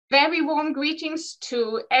Very warm greetings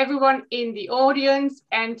to everyone in the audience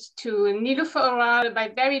and to Nilufer, my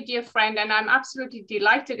very dear friend, and I'm absolutely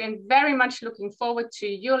delighted and very much looking forward to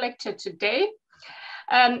your lecture today.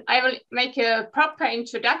 I will make a proper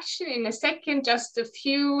introduction in a second, just a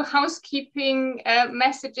few housekeeping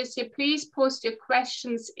messages here. Please post your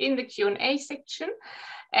questions in the Q&A section.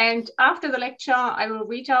 And after the lecture, I will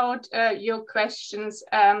read out your questions.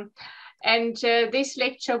 This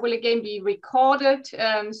lecture will again be recorded,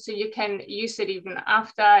 so you can use it even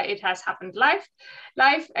after it has happened live.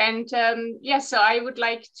 So I would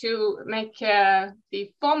like to make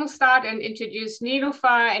the formal start and introduce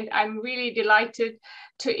Nilufer, and I'm really delighted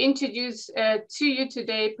to introduce to you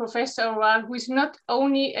today Professor Oral, who is not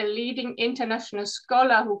only a leading international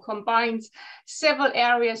scholar who combines several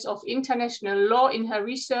areas of international law in her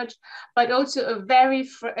research, but also a very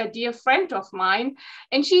dear friend of mine.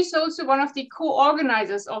 And she's also one of the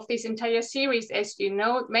co-organizers of this entire series. As you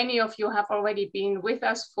know, many of you have already been with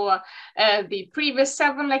us for the previous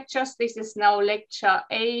 7 lectures. This is now lecture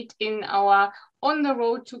 8 in our On the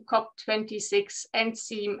Road to COP26 and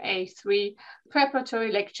CMA3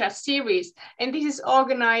 preparatory lecture series. And this is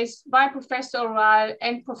organized by Professor Oral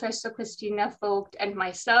and Professor Christina Vogt and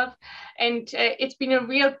myself. And it's been a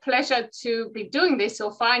real pleasure to be doing this so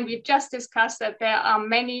far. And we've just discussed that there are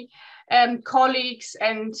many colleagues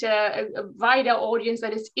and a wider audience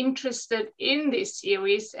that is interested in this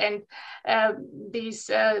series, and these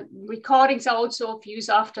recordings are also of use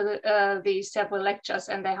after the several lectures,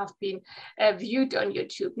 and they have been viewed on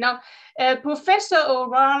YouTube. Now, Professor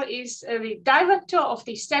Oral is the director of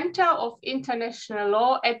the Center of International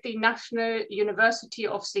Law at the National University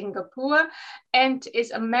of Singapore and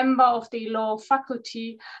is a member of the law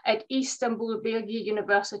faculty at Istanbul Bilgi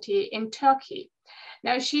University in Turkey.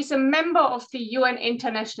 Now, she's a member of the UN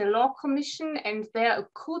International Law Commission, and they're a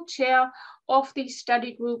co-chair of the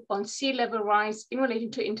study group on sea level rise in relation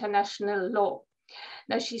to international law.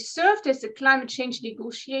 Now, she served as the climate change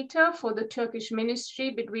negotiator for the Turkish ministry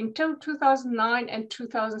between 2009 and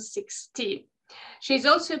 2016. She's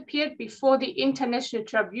also appeared before the International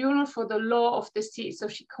Tribunal for the Law of the Sea. So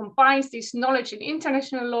she combines this knowledge in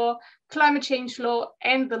international law, climate change law,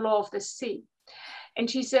 and the law of the sea. And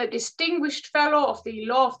she's a distinguished fellow of the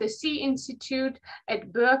Law of the Sea Institute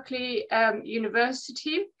at Berkeley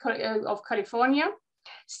University of California,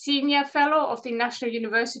 senior fellow of the National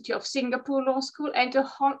University of Singapore Law School, and an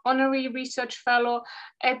honorary research fellow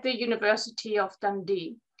at the University of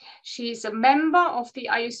Dundee. She's a member of the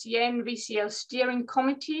IUCN VCL Steering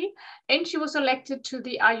Committee, and she was elected to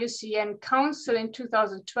the IUCN Council in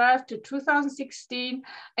 2012 to 2016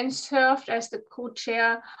 and served as the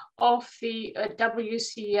co-chair of the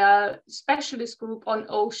WCL Specialist Group on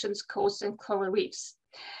Oceans, Coasts, and Coral Reefs.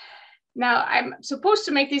 Now, I'm supposed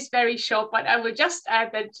to make this very short, but I will just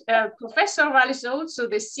add that Professor Oral is also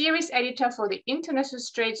the series editor for the International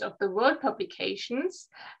Straits of the World publications,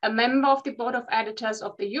 a member of the Board of Editors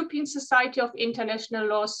of the European Society of International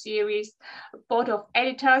Law series, Board of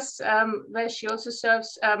Editors, where she also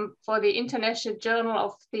serves for the International Journal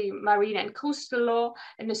of the Marine and Coastal Law,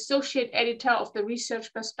 an associate editor of the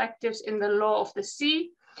Research Perspectives in the Law of the Sea,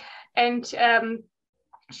 and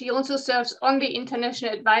she also serves on the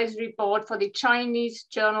International Advisory Board for the Chinese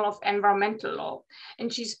Journal of Environmental Law. And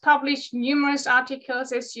she's published numerous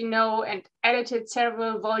articles, as you know, and edited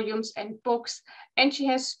several volumes and books. And she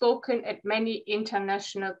has spoken at many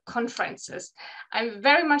international conferences. I'm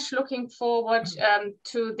very much looking forward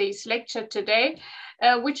to this lecture today,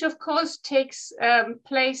 which of course takes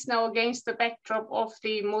place now against the backdrop of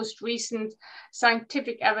the most recent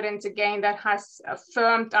scientific evidence again that has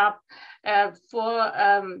firmed up for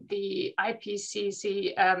the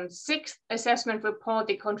IPCC 6th assessment report,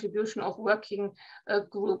 the contribution of Working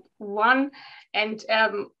Group 1. And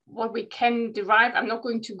what we can derive, I'm not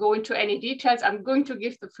going to go into any details, I'm going to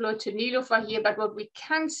give the floor to Nilufer here, but what we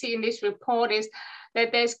can see in this report is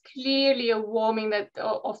that there's clearly a warming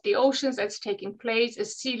of the oceans that's taking place, a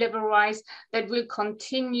sea level rise that will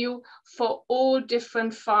continue for all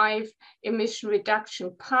different 5 emission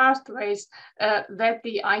reduction pathways that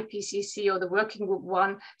the IPCC or the Working Group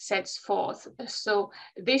 1 sets forth. So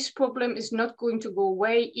this problem is not going to go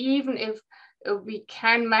away, even if we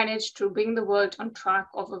can manage to bring the world on track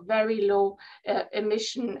of a very low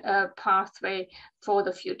emission pathway for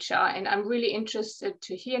the future. And I'm really interested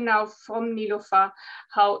to hear now from Nilufer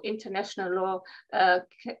how international law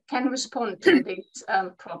can respond to this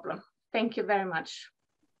problem. Thank you very much.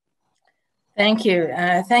 Thank you.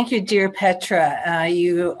 Thank you, dear Petra.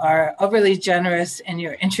 You are overly generous in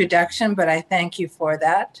your introduction, but I thank you for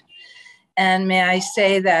that. And may I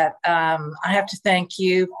say that I have to thank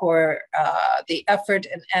you for the effort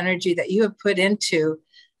and energy that you have put into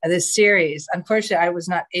this series. Unfortunately, I was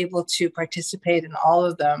not able to participate in all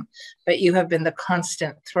of them, but you have been the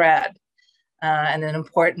constant thread and an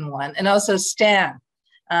important one. And also Stan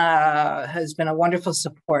has been a wonderful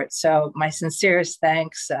support. So my sincerest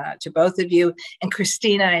thanks to both of you. And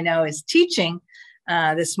Christina, I know, is teaching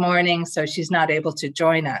this morning, so she's not able to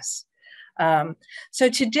join us. So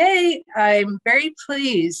today, I'm very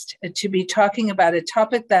pleased to be talking about a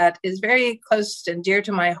topic that is very close and dear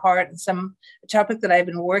to my heart, and a topic that I've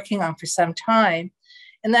been working on for some time,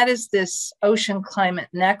 and that is this ocean climate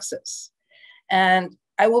nexus. And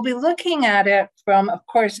I will be looking at it from, of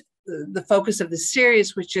course, the focus of the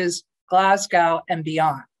series, which is Glasgow and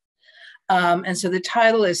beyond. And so the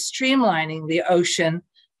title is Streamlining the Ocean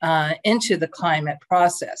into the Climate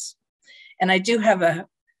Process. And I do have a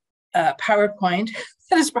PowerPoint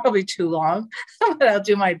that is probably too long, but I'll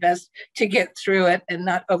do my best to get through it and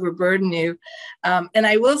not overburden you. And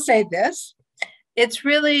I will say this, it's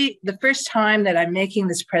really the first time that I'm making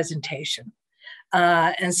this presentation.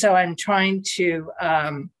 And so I'm trying to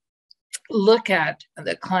look at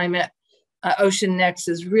the climate ocean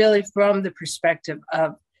nexus really from the perspective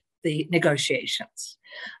of the negotiations.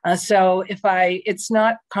 So it's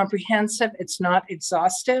not comprehensive, it's not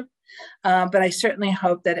exhaustive, but I certainly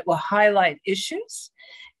hope that it will highlight issues.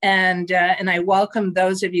 And I welcome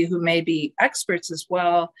those of you who may be experts as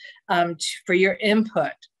well for your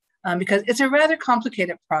input, because it's a rather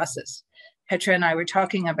complicated process. Petra and I were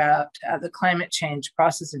talking about the climate change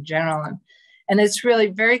process in general, and it's really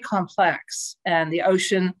very complex, and the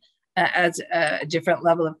ocean adds a different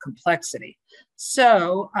level of complexity.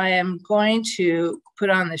 So I am going to put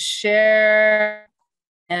on the share,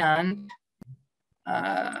 and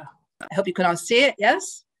I hope you can all see it.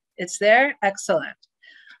 Yes, it's there. Excellent.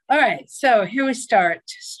 All right, so here we start.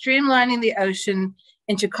 Streamlining the ocean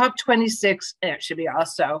into COP26. It should be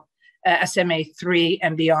also SMA 3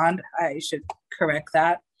 and beyond. I should correct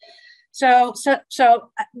that. So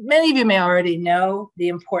many of you may already know the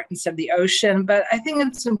importance of the ocean, but I think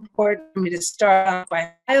it's important for me to start off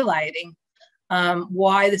by highlighting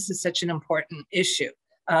why this is such an important issue.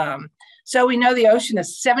 So we know the ocean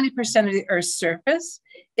is 70% of the Earth's surface.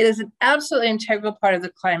 It is an absolutely integral part of the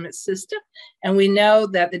climate system. And we know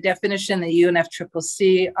that the definition of the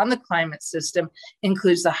UNFCCC on the climate system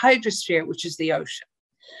includes the hydrosphere, which is the ocean.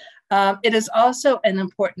 It is also an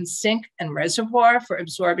important sink and reservoir for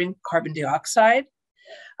absorbing carbon dioxide.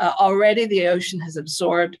 Already the ocean has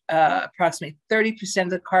absorbed approximately 30% of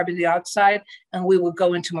the carbon dioxide, and we will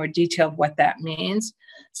go into more detail of what that means.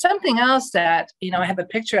 Something else that, I have a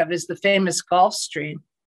picture of is the famous Gulf Stream.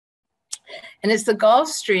 And it's the Gulf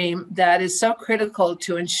Stream that is so critical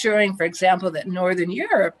to ensuring, for example, that Northern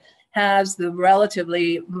Europe has the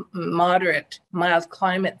relatively moderate, mild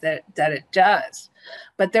climate that it does.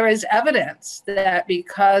 But there is evidence that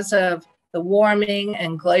because of the warming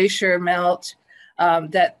and glacier melt,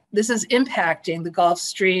 that this is impacting the Gulf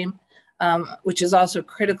Stream, which is also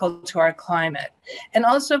critical to our climate. And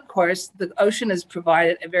also, of course, the ocean has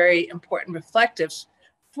provided a very important reflective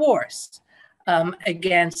force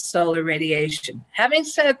against solar radiation. Having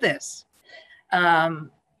said this,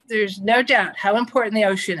 there's no doubt how important the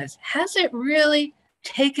ocean is. Has it really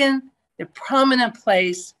taken the prominent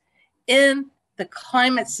place in the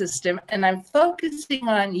climate system? And I'm focusing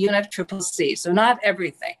on UNFCCC, so not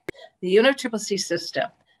everything, the UNFCCC system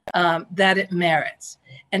that it merits.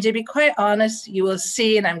 And to be quite honest, you will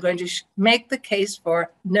see, and I'm going to make the case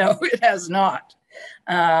for no, it has not.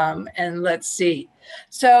 And let's see.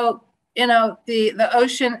 So, the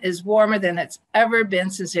ocean is warmer than it's ever been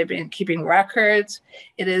since they've been keeping records.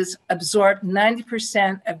 It has absorbed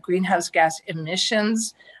 90% of greenhouse gas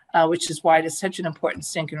emissions, which is why it is such an important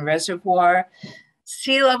sink and reservoir.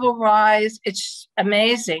 Sea level rise, it's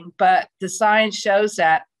amazing, but the science shows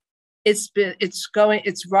that it's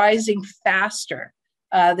rising faster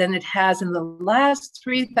than it has in the last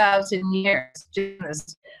 3,000 years,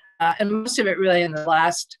 and most of it really in the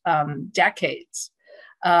last decades.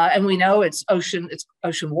 And we know it's ocean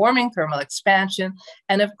warming, thermal expansion,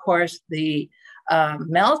 and of course the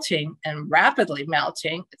melting and rapidly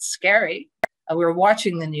melting. It's scary. We're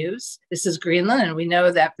watching the news. This is Greenland, and we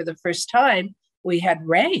know that for the first time we had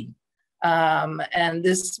rain, and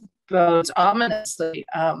this bodes ominously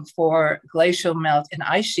for glacial melt and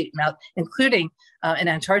ice sheet melt, including in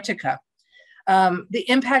Antarctica. The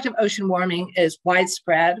impact of ocean warming is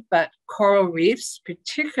widespread, but coral reefs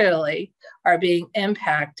particularly are being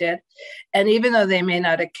impacted. And even though they may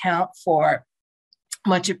not account for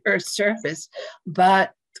much of Earth's surface,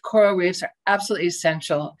 but coral reefs are absolutely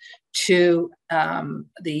essential to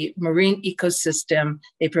the marine ecosystem.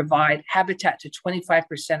 They provide habitat to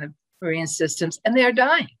 25% of marine systems, and they are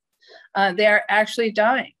dying. They are actually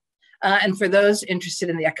dying. And for those interested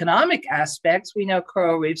in the economic aspects, we know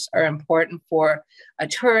coral reefs are important for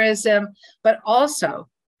tourism, but also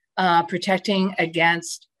protecting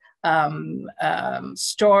against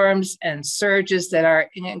storms and surges that are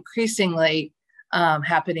increasingly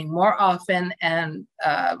happening more often and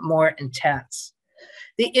more intense.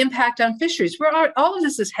 The impact on fisheries, all of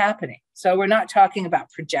this is happening. So we're not talking about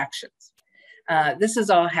projections. This is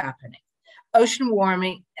all happening. Ocean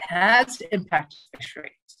warming has impacted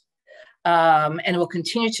fisheries. And will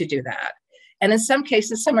continue to do that. And in some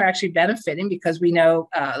cases, some are actually benefiting because we know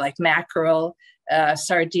like mackerel,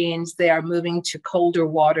 sardines, they are moving to colder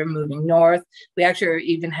water, moving north. We actually are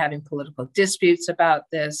even having political disputes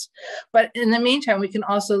about this. But in the meantime, we can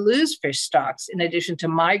also lose fish stocks in addition to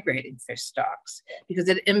migrating fish stocks because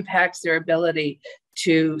it impacts their ability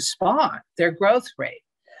to spawn, their growth rate,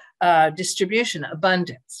 distribution,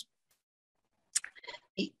 abundance.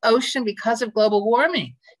 The ocean, because of global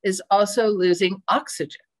warming, is also losing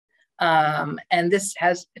oxygen. And this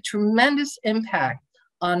has a tremendous impact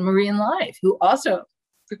on marine life, who also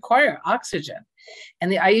require oxygen.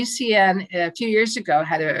 And the IUCN a few years ago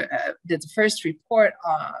did the first report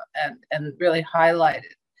and really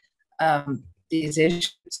highlighted these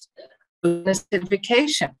issues.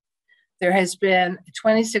 Acidification. There has been a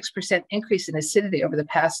 26% increase in acidity over the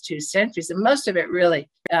past 2 centuries, and most of it really,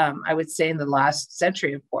 I would say, in the last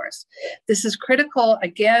century, of course. This is critical,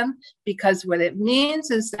 again, because what it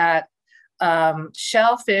means is that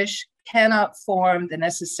shellfish cannot form the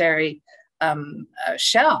necessary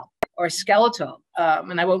shell or skeletal,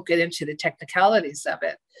 and I won't get into the technicalities of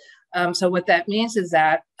it. So what that means is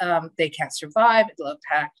that they can't survive, it'll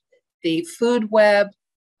impact the food web,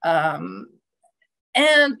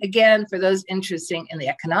 and again, for those interested in the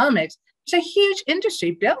economics, there's a huge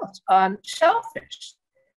industry built on shellfish.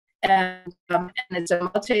 And it's a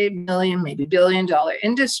multi-million, maybe billion-dollar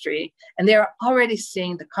industry, and they are already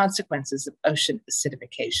seeing the consequences of ocean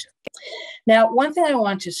acidification. Now, one thing I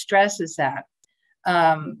want to stress is that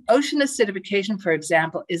ocean acidification, for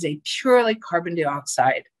example, is a purely carbon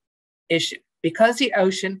dioxide issue because the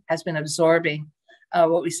ocean has been absorbing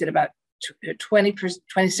what we said about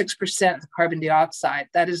 26% of the carbon dioxide.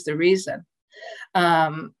 That is the reason.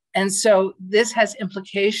 And so this has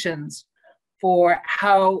implications for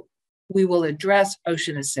how we will address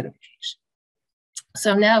ocean acidification.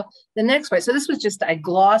 So now the next part. So this was just, I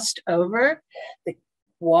glossed over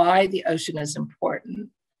why the ocean is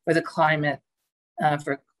important for the climate,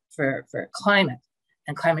 for climate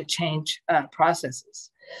and climate change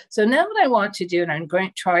processes. So now what I want to do, and I'm going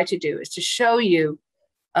to try to do, is to show you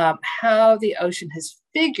how the ocean has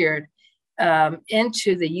figured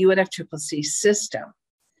into the UNFCCC system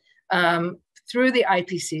through the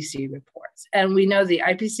IPCC reports. And we know the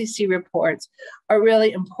IPCC reports are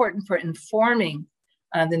really important for informing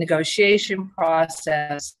the negotiation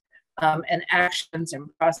process and actions and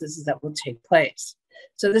processes that will take place.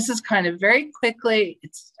 So this is kind of very quickly,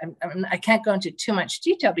 I can't go into too much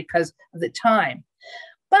detail because of the time,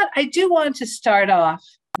 but I do want to start off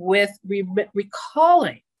with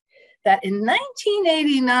recalling that in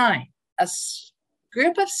 1989, a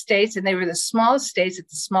group of states, and they were the smallest states at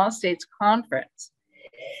the Small States Conference,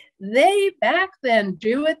 they back then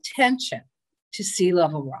drew attention to sea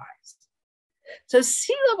level rise. So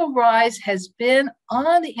sea level rise has been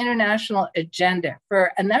on the international agenda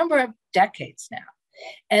for a number of decades now.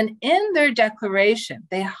 And in their declaration,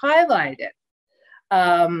 they highlighted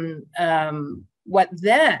what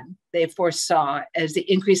then they foresaw as the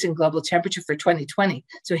increase in global temperature for 2020.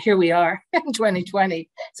 So here we are in 2020.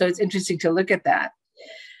 So it's interesting to look at that.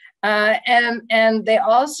 And they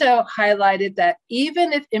also highlighted that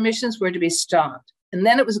even if emissions were to be stopped, and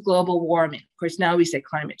then it was global warming, of course, now we say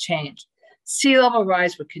climate change, sea level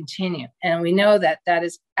rise would continue. And we know that that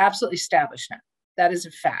is absolutely established now. That is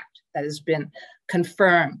a fact that has been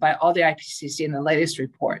confirmed by all the IPCC in the latest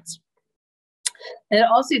reports. And it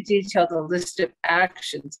also detailed a list of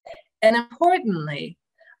actions, and importantly,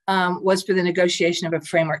 was for the negotiation of a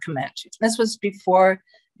framework convention. This was before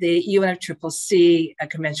the UNFCCC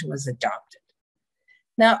convention was adopted.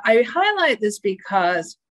 Now, I highlight this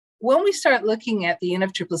because when we start looking at the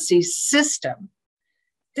UNFCCC system,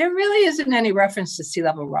 there really isn't any reference to sea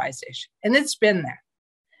level rise issue, and it's been there.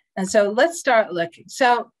 And so let's start looking.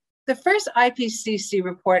 So the first IPCC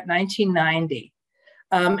report, 1990,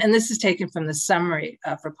 and this is taken from the summary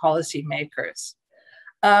for policymakers.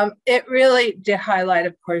 It really did highlight,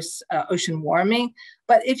 of course, ocean warming.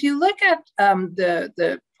 But if you look at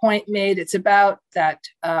the point made. It's about that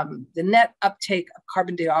the net uptake of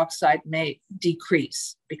carbon dioxide may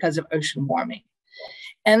decrease because of ocean warming.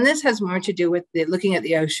 And this has more to do with looking at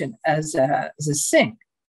the ocean as a sink,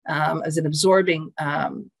 as an absorbing,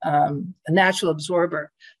 a natural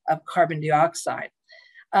absorber of carbon dioxide.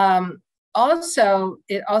 Also,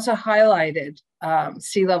 it also highlighted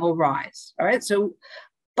sea level rise. All right, so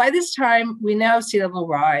by this time, we know sea level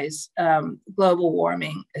rise, global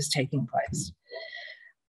warming is taking place.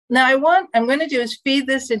 Now, I'm going to do is feed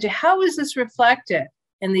this into how is this reflected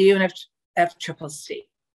in the UNFCCC.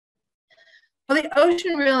 Well, the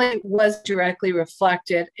ocean really was directly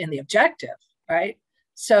reflected in the objective, right?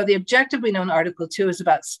 So the objective we know in Article 2 is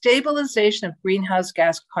about stabilization of greenhouse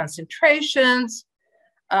gas concentrations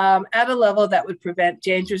at a level that would prevent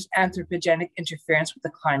dangerous anthropogenic interference with the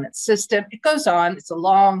climate system. It goes on, it's a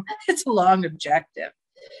long objective.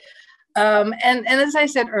 And as I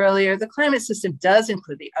said earlier, the climate system does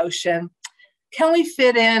include the ocean. Can we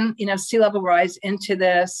fit in, sea level rise into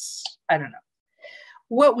this? I don't know.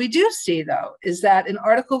 What we do see, though, is that in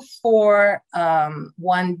Article 4,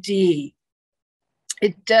 1D,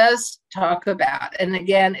 it does talk about, and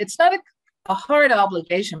again, it's not a hard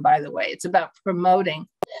obligation, by the way. It's about promoting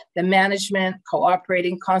the management,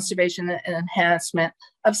 cooperating, conservation, and enhancement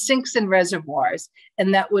of sinks and reservoirs,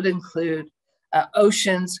 and that would include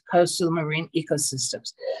oceans, coastal, marine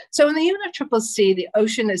ecosystems. So in the UNFCCC, the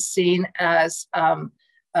ocean is seen as an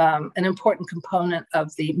important component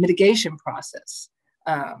of the mitigation process.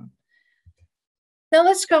 Now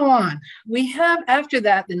let's go on. We have, after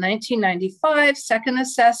that, the 1995 second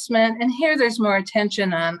assessment, and here there's more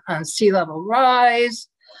attention on sea level rise.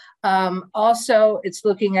 Also, it's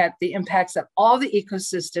looking at the impacts of all the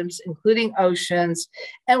ecosystems, including oceans,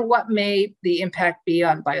 and what may the impact be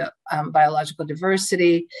on biological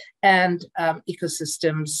diversity and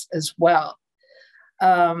ecosystems as well.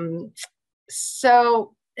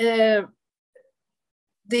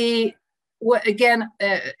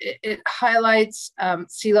 It highlights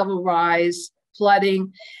sea level rise,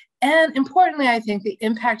 flooding, and importantly, I think the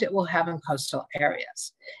impact it will have on coastal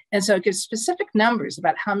areas. And so it gives specific numbers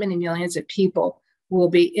about how many millions of people will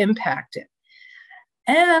be impacted.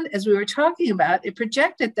 And as we were talking about, it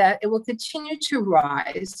projected that it will continue to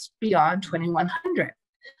rise beyond 2100.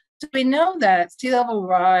 So we know that sea level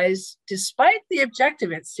rise, despite the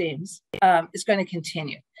objective, it seems, is going to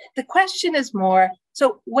continue. The question is more,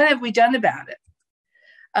 so what have we done about it?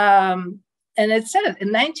 And it said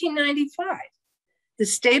in 1995, the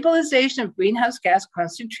stabilization of greenhouse gas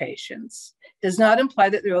concentrations does not imply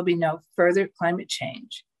that there will be no further climate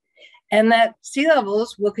change, and that sea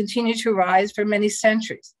levels will continue to rise for many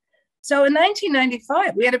centuries. So in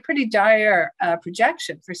 1995, we had a pretty dire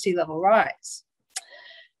projection for sea level rise.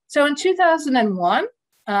 So in 2001,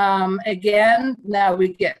 again, now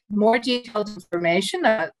we get more detailed information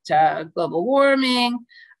about global warming,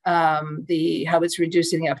 how it's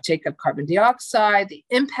reducing the uptake of carbon dioxide, the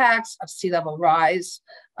impacts of sea level rise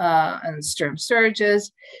and storm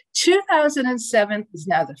surges. 2007 is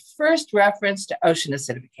now the first reference to ocean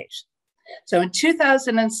acidification. So in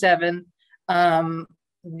 2007,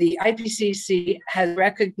 the IPCC has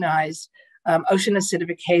recognized ocean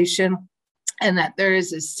acidification and that there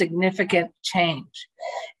is a significant change.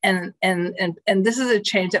 And this is a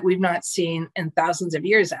change that we've not seen in thousands of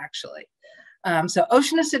years, actually. So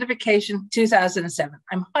ocean acidification, 2007.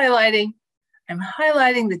 I'm highlighting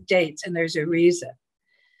the dates, and there's a reason.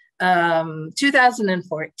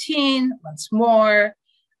 2014, once more.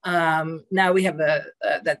 Now we have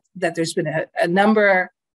that there's been a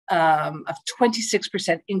number of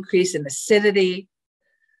 26% increase in acidity.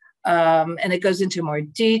 And it goes into more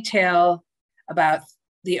detail about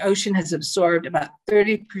the ocean has absorbed about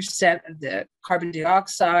 30% of the carbon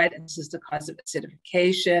dioxide, and this is the cause of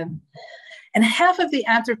acidification. And half of the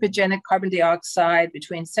anthropogenic carbon dioxide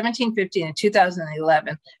between 1750 and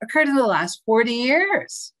 2011 occurred in the last 40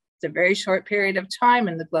 years. It's a very short period of time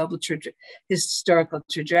in the global historical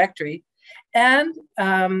trajectory. And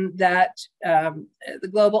that the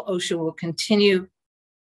global ocean will continue,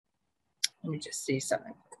 let me just see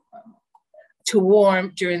something, to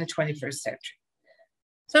warm during the 21st century.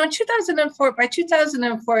 So in 2004, by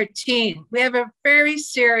 2014, we have a very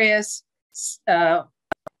serious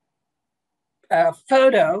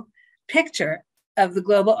picture of the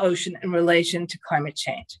global ocean in relation to climate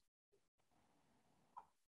change.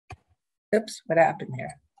 Oops, what happened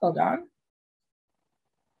here? Hold on.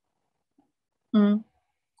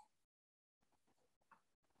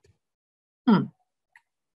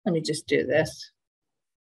 Let me just do this.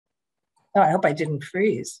 Oh, I hope I didn't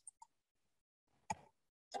freeze.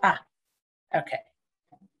 Okay.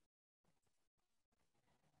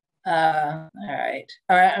 All right,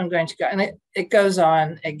 I'm going to go, and it goes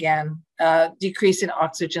on again. Decrease in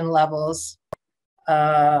oxygen levels.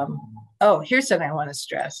 Oh, here's something I want to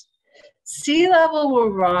stress. Sea level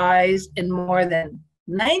will rise in more than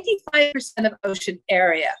 95% of ocean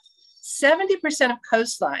area. 70% of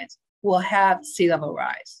coastlines will have sea level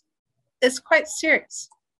rise. It's quite serious.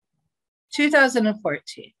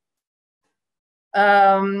 2014.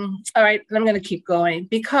 All right, I'm going to keep going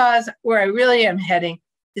because where I really am heading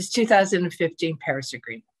is 2015 Paris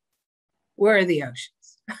Agreement. Where are the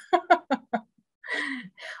oceans?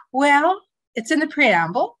 Well, it's in the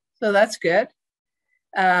preamble, so that's good.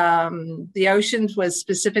 The oceans was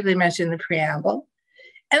specifically mentioned in the preamble.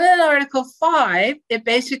 And then Article 5, it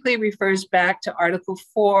basically refers back to Article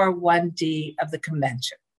 4, 1D of the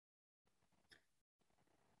convention.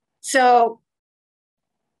 So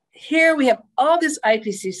here we have all this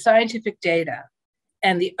IPCC scientific data,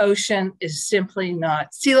 and the ocean is simply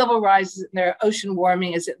not, sea level rise isn't there, ocean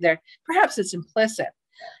warming isn't there, perhaps it's implicit.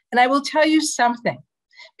 And I will tell you something,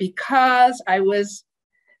 because I was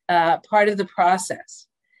part of the process.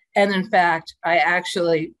 And in fact, I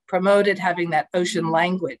actually promoted having that ocean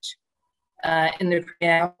language in the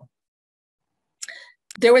preamble.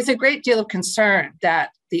 There was a great deal of concern that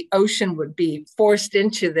the ocean would be forced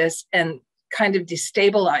into this and kind of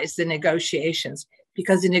destabilize the negotiations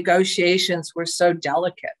because the negotiations were so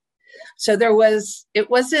delicate. So it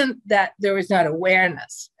wasn't that there was not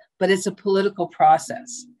awareness, but it's a political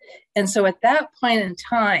process. And so at that point in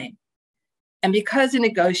time, and because the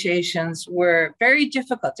negotiations were very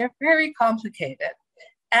difficult, they're very complicated,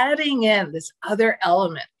 adding in this other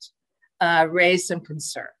element raised some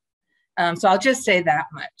concern. So I'll just say that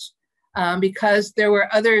much, because there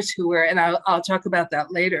were others who were, and I'll talk about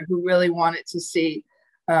that later, who really wanted to see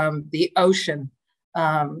the ocean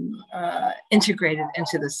integrated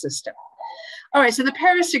into the system. All right, so the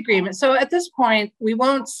Paris Agreement. So at this point, we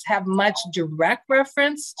won't have much direct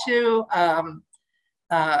reference to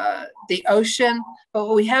the ocean, but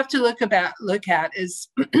what we have to look at is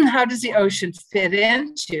how does the ocean fit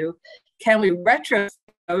into, can we retrofit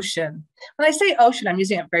the ocean? When I say ocean, I'm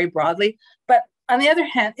using it very broadly, but on the other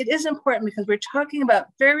hand, it is important because we're talking about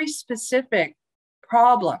very specific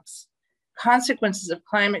problems, consequences of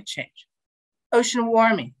climate change, ocean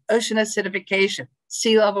warming, ocean acidification,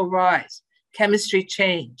 sea level rise, chemistry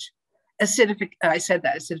change,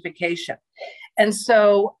 acidification. And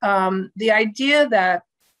so the idea that,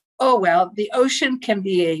 oh, well, the ocean can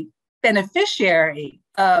be a beneficiary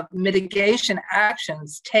of mitigation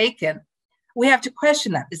actions taken, we have to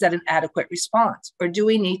question that. Is that an adequate response? Or do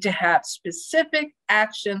we need to have specific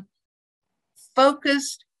action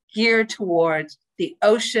focused, geared towards the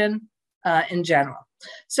ocean in general?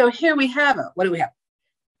 So here we have it. What do we have?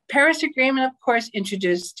 Paris Agreement, of course,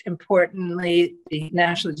 introduced, importantly, the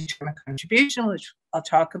nationally determined contribution, which I'll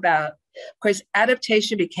talk about. Of course,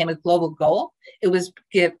 adaptation became a global goal. It was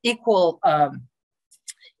give equal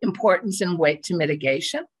importance and weight to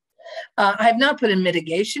mitigation. I have not put in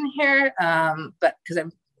mitigation here, but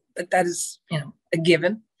that is, a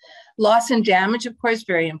given. Loss and damage, of course,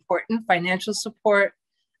 very important. Financial support,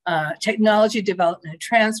 technology development and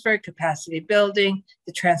transfer, capacity building,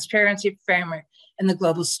 the transparency framework, and the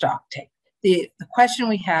global stock take. The question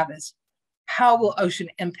we have is, how will ocean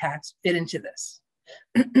impacts fit into this?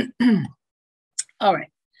 All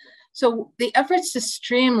right. So the efforts to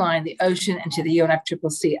streamline the ocean into the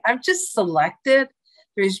UNFCCC, I've just selected.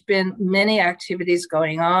 There's been many activities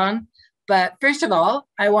going on, but first of all,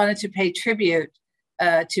 I wanted to pay tribute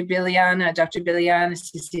to Biliana, Dr. Biliana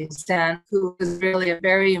Sissi-San, who was really a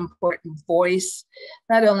very important voice,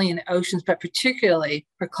 not only in oceans, but particularly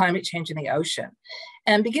for climate change in the ocean.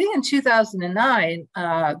 And beginning in 2009,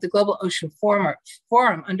 the Global Ocean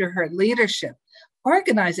Forum, under her leadership,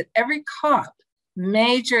 organized at every COP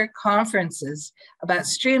major conferences about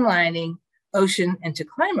streamlining ocean into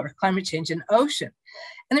climate, or climate change in ocean.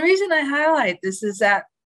 And the reason I highlight this is that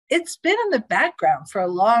it's been in the background for a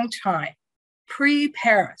long time,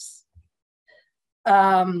 pre-Paris.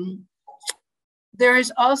 There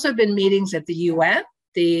has also been meetings at the UN,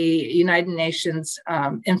 the United Nations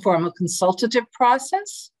informal consultative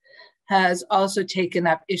process has also taken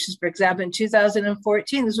up issues. For example, in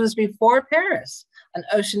 2014, this was before Paris, on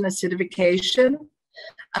ocean acidification.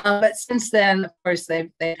 But since then, of course,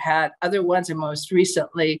 they've had other ones, and most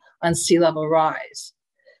recently on sea level rise,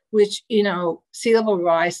 which, sea level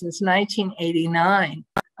rise since 1989,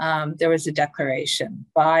 there was a declaration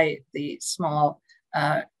by the Small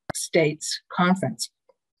States Conference.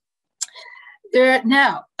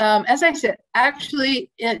 Now, as I said,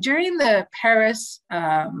 actually, during the Paris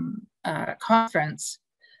conference,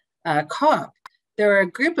 COP, there are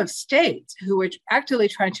a group of states who were actively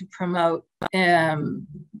trying to promote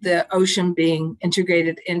the ocean being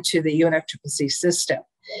integrated into the UNFCCC system.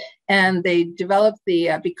 And they developed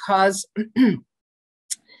the because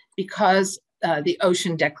the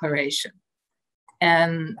Ocean Declaration.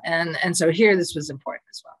 And so here this was important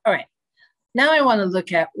as well. All right. Now I want to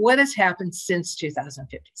look at what has happened since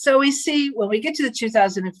 2015. So we see when we get to the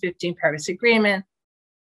 2015 Paris Agreement,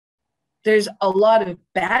 there's a lot of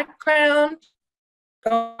background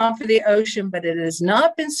going on for the ocean, but it has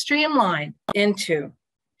not been streamlined into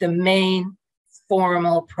the main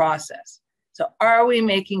formal process. So are we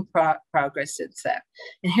making progress since then?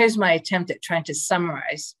 And here's my attempt at trying to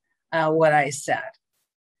summarize what I said.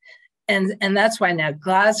 And that's why now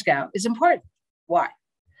Glasgow is important. Why?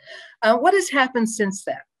 What has happened since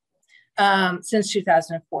then, since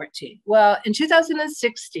 2014? Well, in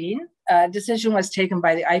 2016, a decision was taken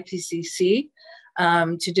by the IPCC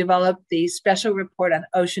to develop the Special Report on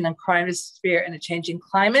Ocean and Cryosphere in a Changing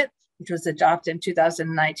Climate, which was adopted in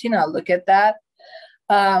 2019. I'll look at that.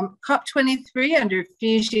 COP23 under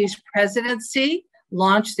Fiji's presidency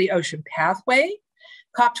launched the Ocean Pathway.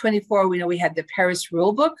 COP24, we know we had the Paris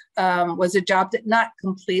Rulebook, was adopted, not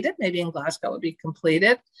completed. Maybe in Glasgow it would be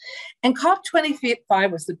completed. And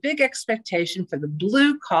COP25 was the big expectation for the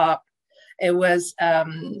Blue COP. It was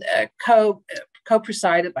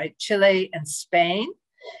co-presided by Chile and Spain.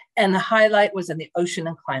 And the highlight was in the ocean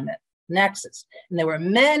and climate nexus. And there were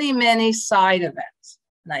many, many side events.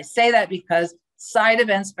 And I say that because side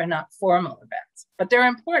events are not formal events, but they're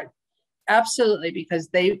important. Absolutely, because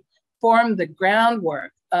they form the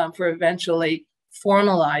groundwork for eventually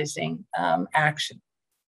formalizing action.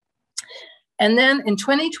 And then in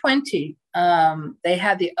 2020, they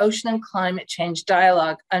had the Ocean and Climate Change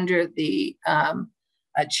Dialogue under the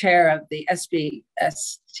chair of the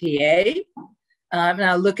SBSTA. And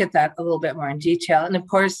I'll look at that a little bit more in detail. And of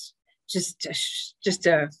course, just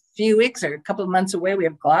a few weeks or a couple of months away, we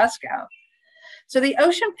have Glasgow. So the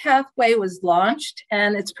Ocean Pathway was launched,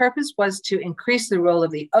 and its purpose was to increase the role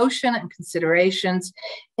of the ocean and considerations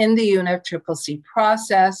in the UNFCCC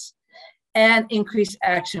process and increase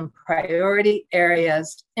action priority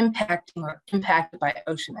areas impacting or impacted by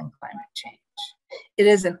ocean and climate change. It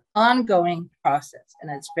is an ongoing process,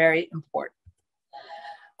 and it's very important.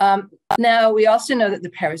 Now, we also know that the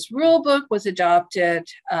Paris Rulebook was adopted,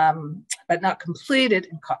 but not completed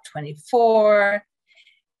in COP24.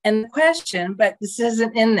 And the question, but this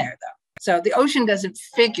isn't in there though. So the ocean doesn't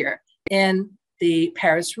figure in the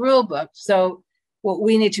Paris Rulebook. So what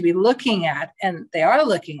we need to be looking at, and they are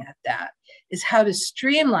looking at that, is how to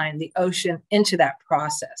streamline the ocean into that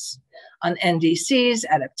process on NDCs,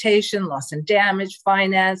 adaptation, loss and damage,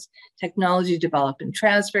 finance, technology development and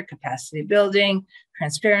transfer, capacity building,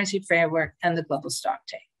 transparency framework, and the global stock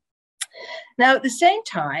take. Now, at the same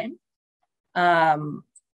time,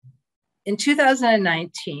 in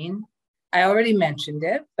 2019, I already mentioned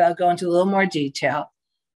it, but I'll go into a little more detail.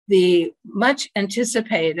 The much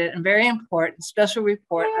anticipated and very important special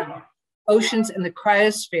report on oceans and the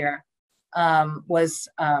cryosphere was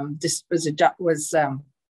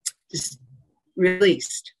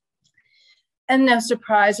released. And no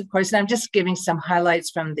surprise, of course, and I'm just giving some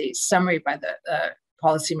highlights from the summary by the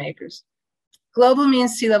policymakers. Global mean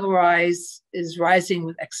sea level rise is rising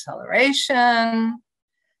with acceleration.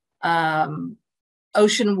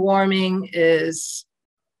 Ocean warming is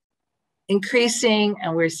increasing,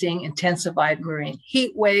 and we're seeing intensified marine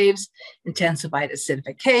heat waves, intensified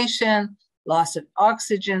acidification, loss of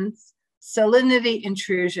oxygen, salinity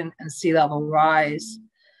intrusion, and sea level rise.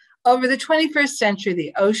 Over the 21st century,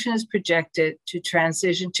 the ocean is projected to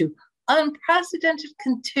transition to unprecedented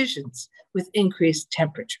conditions with increased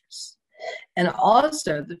temperatures. And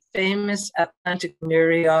also the famous Atlantic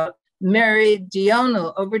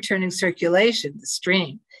meridional overturning circulation, the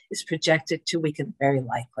stream, is projected to weaken very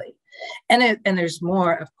likely. And there's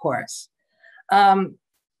more, of course.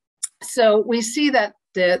 So we see that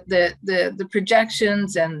the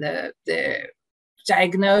projections and the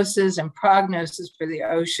diagnosis and prognosis for the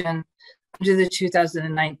ocean under the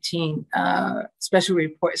 2019 special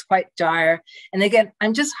report is quite dire. And again,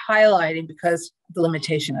 I'm just highlighting because of the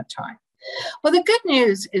limitation of time. Well, the good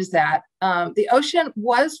news is that the ocean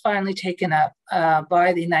was finally taken up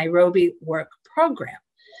by the Nairobi Work Program.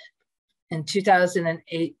 In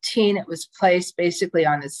 2018, it was placed basically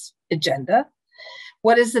on its agenda.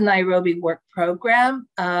 What is the Nairobi Work Program?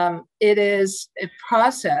 It is a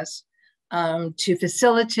process to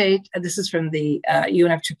facilitate, this is from the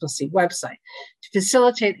UNFCCC website, to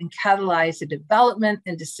facilitate and catalyze the development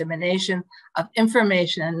and dissemination of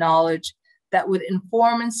information and knowledge that would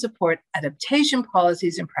inform and support adaptation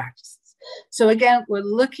policies and practices. So again, we're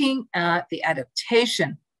looking at the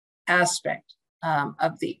adaptation aspect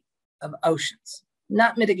of oceans,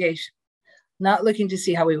 not mitigation, not looking to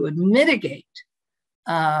see how we would mitigate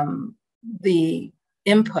the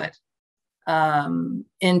input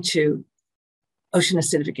into ocean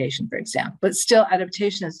acidification, for example, but still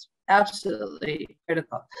adaptation is absolutely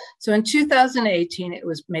critical. So in 2018, it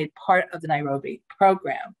was made part of the Nairobi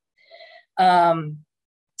program.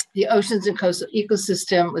 The oceans and coastal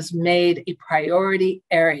ecosystem was made a priority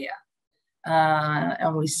area.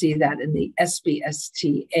 And we see that in the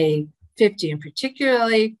SBSTA 50 in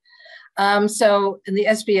particularly. So in the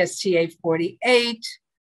SBSTA 48,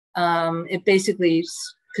 it basically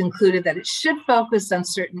concluded that it should focus on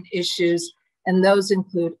certain issues, and those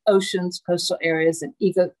include oceans, coastal areas, and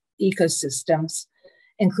ecosystems,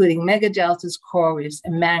 including megadeltas, coral reefs,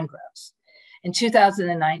 and mangroves. In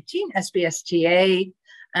 2019, SBSTA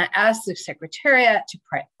asked the Secretariat to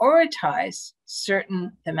prioritize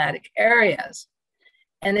certain thematic areas.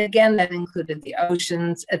 And again, that included the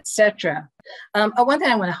oceans, etc. One thing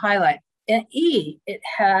I want to highlight, in E, it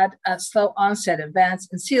had slow onset events,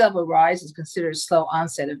 and sea level rise is considered a slow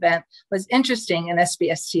onset event. What's interesting in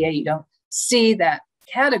SBSTA, you don't see that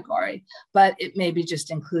category, but it may be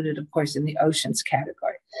just included, of course, in the oceans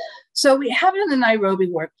category. So we have it in the Nairobi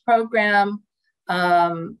Work Program,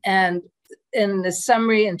 and in the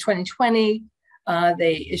summary in 2020,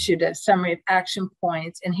 they issued a summary of action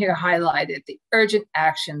points, and here highlighted the urgent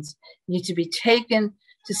actions need to be taken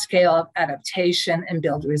to scale up adaptation and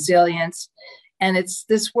build resilience. And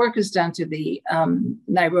this work is done to the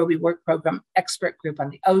Nairobi Work Program Expert Group on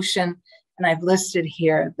the Ocean, and I've listed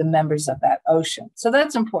here the members of that ocean. So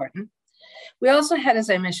that's important. We also had, as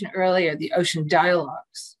I mentioned earlier, the ocean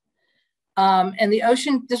dialogues. And the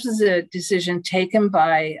ocean, this was a decision taken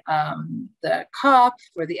by the COP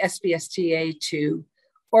for the SBSTA to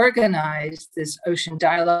organize this ocean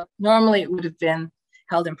dialogue. Normally it would have been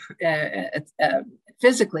held in,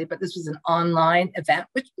 physically, but this was an online event,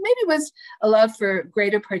 which maybe was allowed for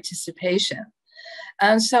greater participation.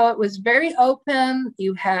 And so it was very open.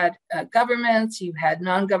 You had governments, you had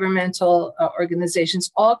non-governmental organizations,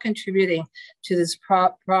 all contributing to this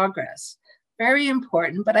progress. Very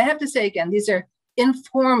important, but I have to say again, these are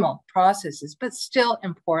informal processes, but still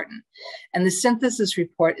important. And the synthesis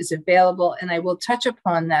report is available, and I will touch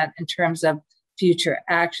upon that in terms of future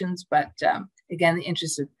actions. But again, in the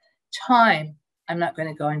interest of time, I'm not going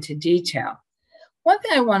to go into detail. One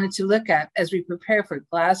thing I wanted to look at as we prepare for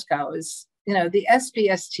Glasgow is, the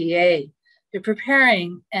SBSTA, they're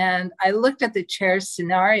preparing, and I looked at the chair's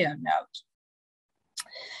scenario note.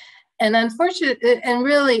 And unfortunately, and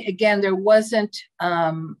really, again, there wasn't,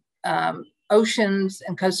 oceans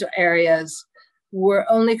and coastal areas were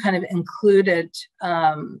only kind of included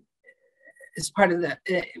as part of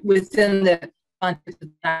within the context of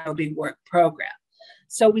the Nairobi Work Program.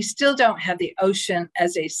 So we still don't have the ocean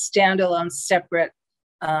as a standalone, separate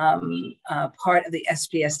part of the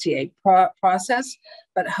SBSTA process,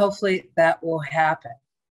 but hopefully that will happen.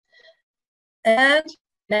 And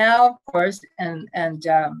now, of course, and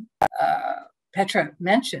Petra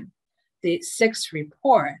mentioned the sixth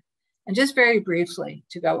report, and just very briefly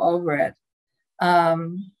to go over it,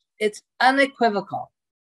 it's unequivocal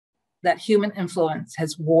that human influence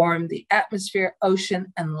has warmed the atmosphere,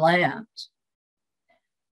 ocean, and land.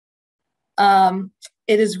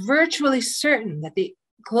 It is virtually certain that the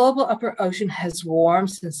global upper ocean has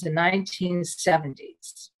warmed since the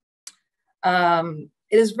 1970s.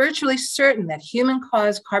 It is virtually certain that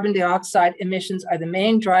human-caused carbon dioxide emissions are the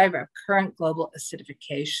main driver of current global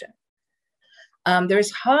acidification. There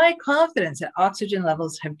is high confidence that oxygen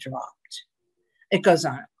levels have dropped. It goes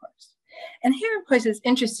on, of course. And here, of course, it's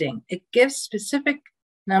interesting. It gives specific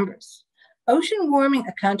numbers. Ocean warming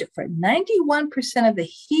accounted for 91% of the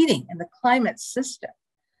heating in the climate system,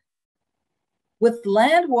 with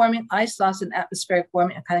land warming, ice loss, and atmospheric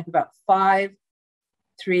warming accounting for about 5%,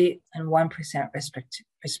 3%, and 1%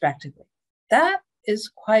 respectively. That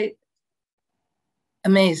is quite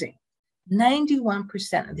amazing.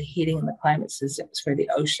 91% of the heating in the climate system is for the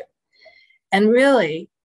ocean. And really,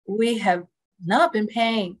 we have not been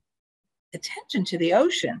paying attention to the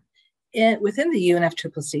ocean within the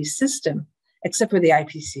UNFCCC system, except for the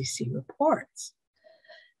IPCC reports.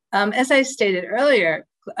 As I stated earlier,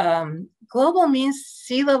 global mean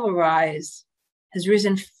sea level rise has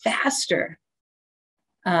risen faster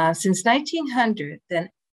since 1900 than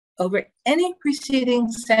over any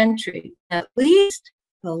preceding century, at least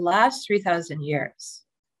the last 3,000 years.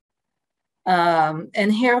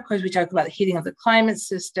 And here, of course, we talk about the heating of the climate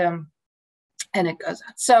system, and it goes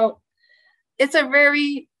on. So it's a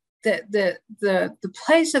very the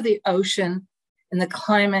place of the ocean in the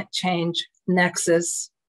climate change nexus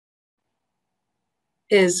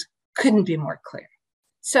couldn't be more clear.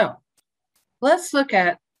 So let's look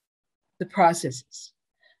at the processes.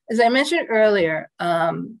 As I mentioned earlier,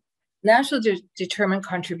 nationally determined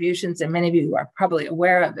contributions, and many of you are probably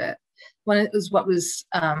aware of it, when it was what was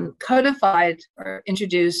codified or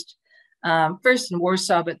introduced first in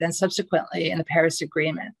Warsaw, but then subsequently in the Paris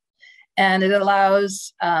Agreement. And it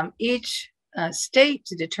allows each state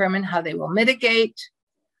to determine how they will mitigate.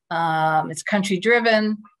 It's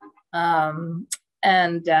country-driven,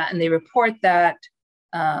 and they report that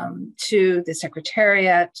to the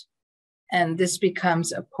Secretariat. And this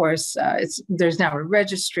becomes, of course, there's now a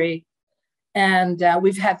registry. And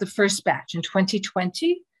we've had the first batch in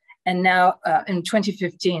 2020, and now in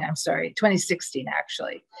 2015, 2016,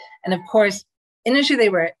 actually. And of course, initially they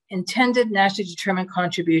were intended nationally determined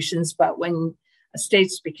contributions, but when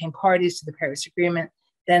states became parties to the Paris Agreement,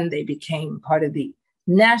 then they became part of the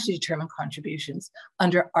nationally determined contributions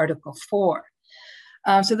under Article 4.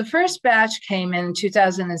 So the first batch came in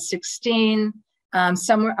 2016.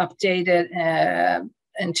 Some were updated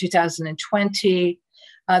in 2020.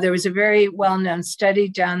 There was a very well-known study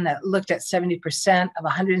done that looked at 70% of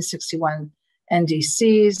 161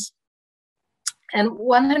 NDCs, and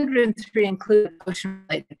 103 include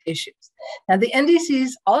ocean-related issues. Now, the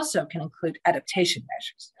NDCs also can include adaptation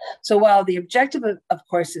measures. So while the objective, of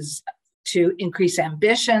course, is to increase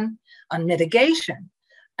ambition on mitigation,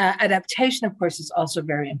 adaptation, of course, is also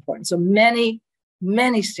very important. So many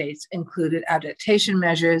states included adaptation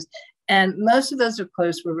measures, and most of those, of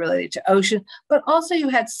course, were related to ocean, but also you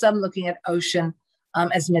had some looking at ocean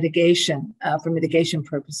as mitigation, for mitigation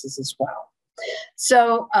purposes as well.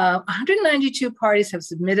 So 192 parties have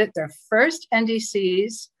submitted their first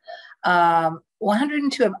NDCs.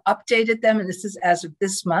 102 have updated them, and this is as of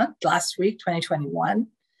this month, last week, 2021.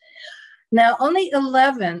 Now, only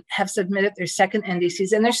 11 have submitted their second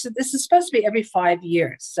NDCs, and this is supposed to be every 5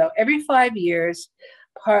 years. So every 5 years,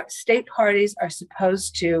 state parties are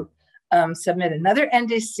supposed to submit another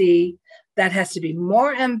NDC that has to be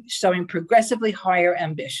more showing progressively higher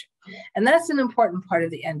ambition. And that's an important part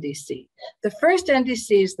of the NDC. The first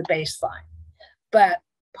NDC is the baseline, but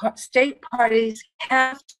state parties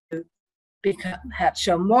have to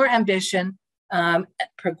show more ambition,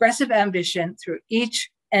 progressive ambition through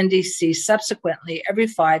each NDC subsequently every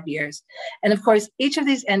 5 years. And of course, each of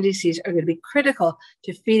these NDCs are going to be critical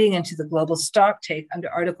to feeding into the global stocktake under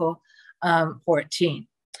Article 14.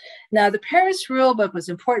 Now, the Paris Rulebook was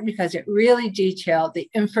important because it really detailed the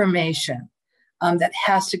information that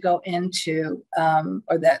has to go into,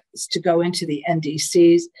 or that's to go into the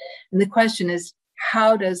NDCs. And the question is,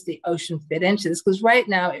 how does the ocean fit into this? Because right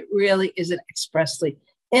now, it really isn't expressly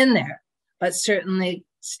in there, but certainly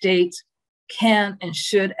states can and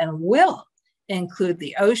should and will include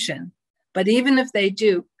the ocean. But even if they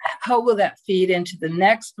do, how will that feed into the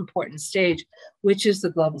next important stage, which is the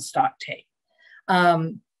global stocktake?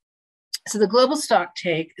 So the global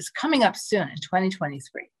stocktake is coming up soon in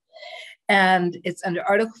 2023. And it's under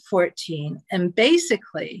Article 14. And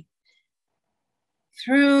basically,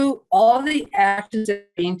 through all the actions that are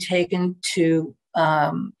being taken to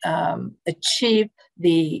achieve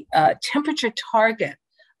the temperature target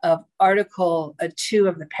of Article 2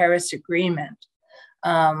 of the Paris Agreement,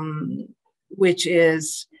 which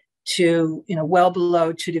is to, well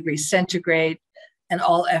below 2 degrees centigrade, and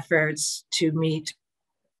all efforts to meet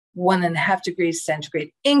 1.5 degrees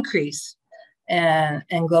centigrade increase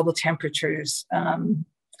in global temperatures. The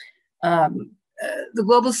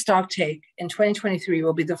global stocktake in 2023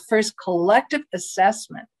 will be the first collective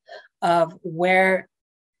assessment of where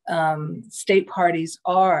state parties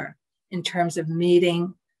are in terms of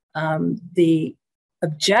meeting the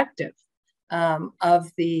objective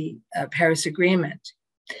of the Paris Agreement.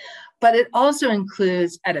 But it also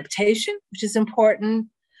includes adaptation, which is important.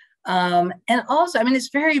 And also, it's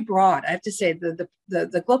very broad. I have to say the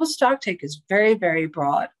global stocktake is very, very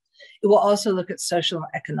broad. It will also look at social and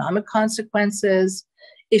economic consequences,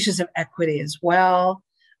 issues of equity as well.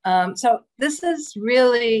 So this is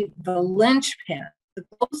really the linchpin. The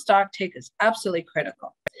global stocktake is absolutely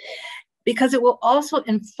critical because it will also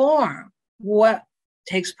inform what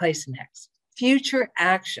takes place next, future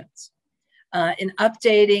actions in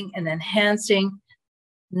updating and enhancing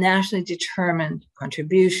nationally determined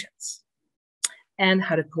contributions and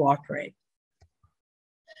how to cooperate.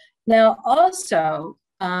 Now, also,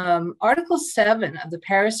 Article 7 of the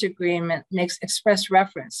Paris Agreement makes express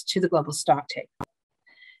reference to the global stocktake.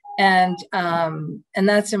 And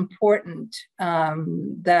that's important,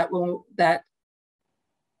 that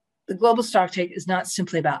the the global stocktake is not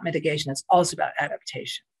simply about mitigation, it's also about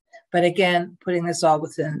adaptation. But again, putting this all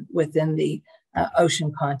within the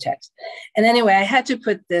ocean context. And anyway, I had to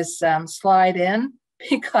put this slide in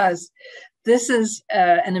because this is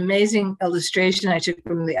an amazing illustration I took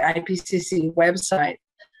from the IPCC website,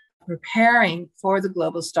 preparing for the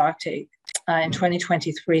global stocktake in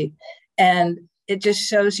 2023. And it just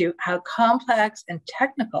shows you how complex and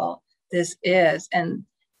technical this is, and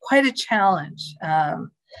quite a challenge.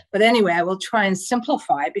 But anyway, I will try and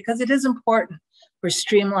simplify because it is important for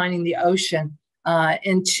streamlining the ocean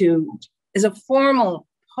as a formal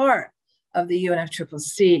part of the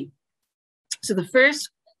UNFCCC. So the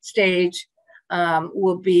first stage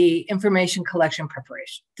will be information collection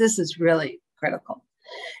preparation. This is really critical.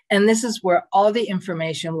 And this is where all the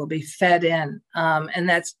information will be fed in. And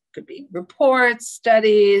that could be reports,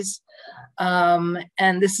 studies.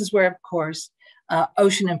 And this is where, of course,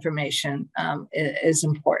 ocean information is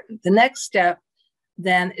important. The next step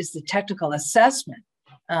then is the technical assessment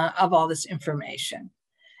of all this information.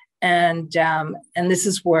 And this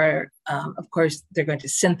is where, of course, they're going to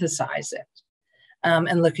synthesize it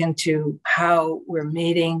and look into how we're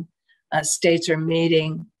meeting, states are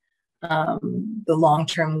meeting the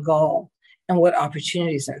long-term goal and what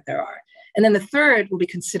opportunities that there are. And then the third will be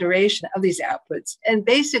consideration of these outputs. And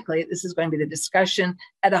basically, this is going to be the discussion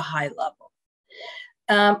at a high level.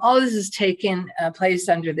 All of this is taking place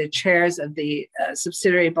under the chairs of the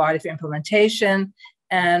subsidiary body for implementation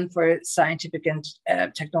and for scientific and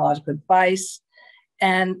technological advice.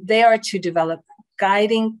 And they are to develop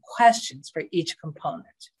guiding questions for each component.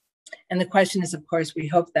 And the question is, of course, we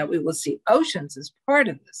hope that we will see oceans as part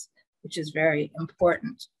of this, which is very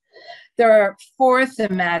important. There are 4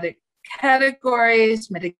 thematic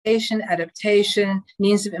categories: mitigation, adaptation,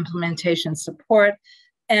 means of implementation, support,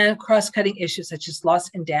 and cross-cutting issues such as loss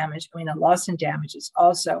and damage. I mean, loss and damage is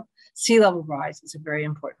also sea level rise is a very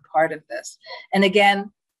important part of this. And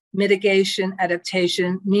again, mitigation,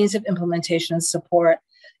 adaptation, means of implementation, and support.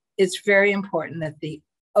 It's very important that the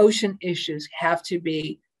ocean issues have to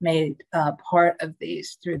be made part of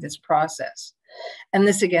these through this process. And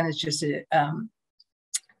this again is just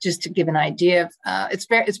to give an idea of,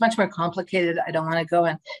 it's much more complicated. I don't want to go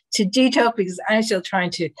into detail because I'm still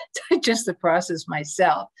trying to digest the process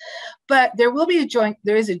myself. But there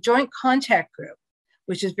is a joint contact group,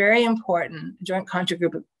 which is very important, a joint contact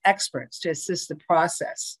group of experts to assist the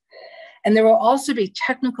process. And there will also be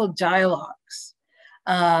technical dialogues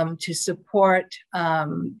to support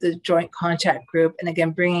the joint contact group, and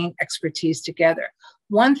again, bringing expertise together.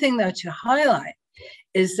 One thing though to highlight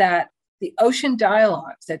is that the ocean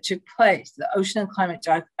dialogues that took place, the ocean and climate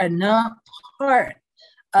dialogues, are not part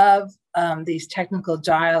of these technical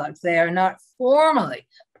dialogues. They are not formally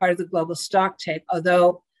part of the global stocktake,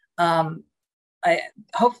 although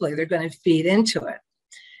hopefully they're going to feed into it.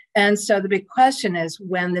 And so the big question is,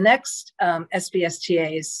 when the next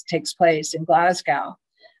SBSTA takes place in Glasgow,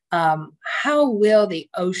 how will the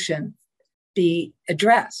ocean be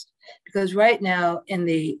addressed? Because right now in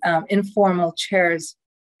the informal chairs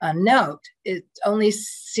note, it only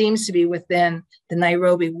seems to be within the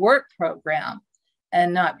Nairobi work program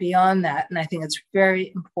and not beyond that. And I think it's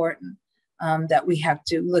very important that we have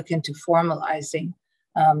to look into formalizing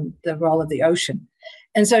the role of the ocean.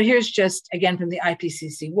 And so here's just, again, from the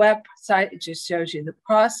IPCC website, it just shows you the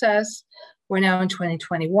process. We're now in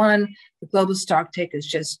 2021. The global stocktake is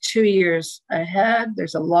just 2 years ahead.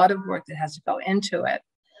 There's a lot of work that has to go into it.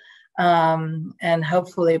 And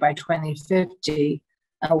hopefully by 2050,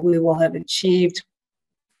 we will have achieved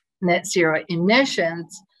net zero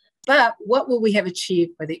emissions. But what will we have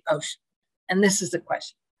achieved for the ocean? And this is the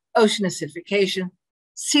question. Ocean acidification,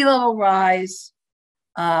 sea level rise,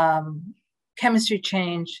 chemistry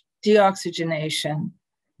change, deoxygenation,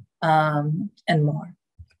 and more.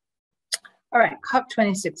 All right,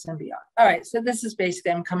 COP26 and beyond. All right, so this is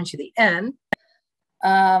basically, I'm coming to the end.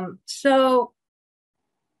 So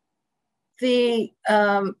the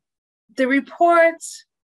reports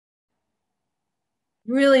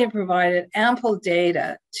really have provided ample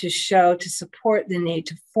data to support the need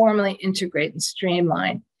to formally integrate and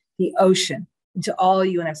streamline the ocean into all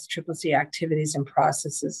UNFCCC activities and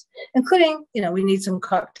processes, including, we need some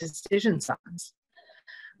COP decisions on this.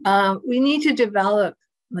 We need to develop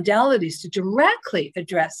modalities to directly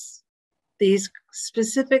address these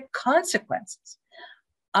specific consequences.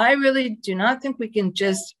 I really do not think we can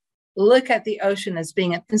just look at the ocean as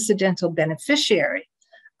being an incidental beneficiary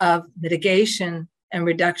of mitigation and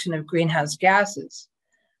reduction of greenhouse gases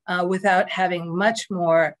without having much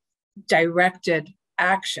more directed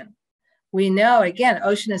action. We know, again,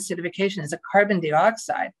 ocean acidification is a carbon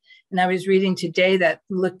dioxide, And I was reading today that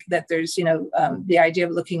there's, the idea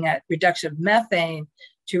of looking at reduction of methane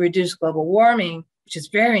to reduce global warming, which is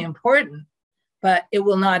very important, but it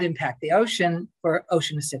will not impact the ocean or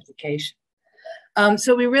ocean acidification.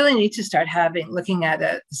 So we really need to start looking at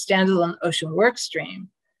a standalone ocean work stream.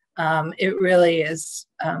 It really is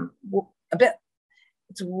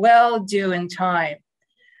it's well due in time.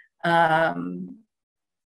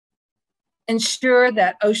 Ensure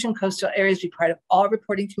that ocean coastal areas be part of all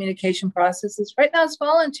reporting communication processes. Right now it's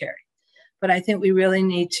voluntary, but I think we really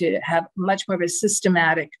need to have much more of a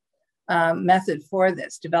systematic method for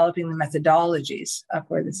this, developing the methodologies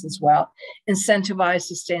for this as well. Incentivize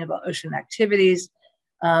sustainable ocean activities,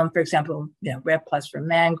 for example, REDD+ for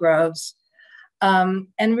mangroves, and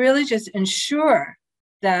really just ensure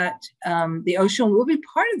that the ocean will be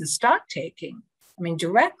part of the stock taking,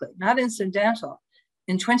 directly, not incidental,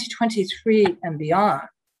 in 2023 and beyond.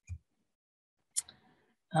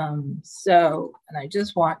 And I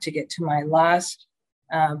just want to get to my last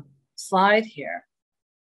slide here.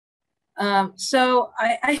 So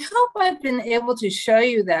I hope I've been able to show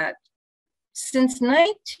you that since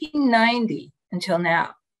 1990 until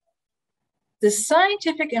now, the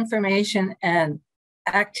scientific information and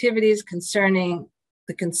activities concerning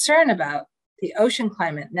the concern about the ocean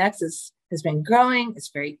climate nexus has been growing. It's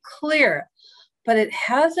very clear, but it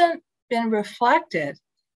hasn't been reflected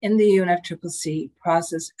in the UNFCCC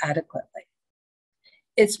process adequately.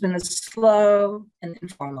 It's been a slow and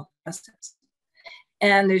informal process.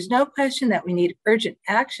 And there's no question that we need urgent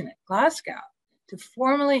action at Glasgow to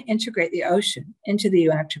formally integrate the ocean into the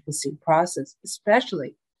UNFCCC process,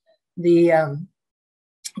 especially the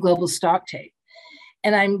global stocktake.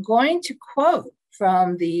 And I'm going to quote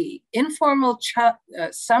from the informal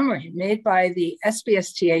summary made by the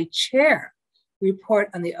SBSTA chair report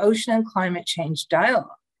on the Ocean and Climate Change Dialogue,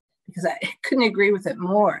 because I couldn't agree with it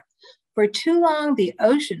more. For too long, the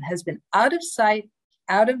ocean has been out of sight,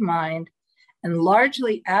 out of mind, and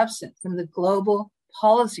largely absent from the global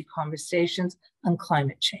policy conversations on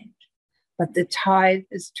climate change. But the tide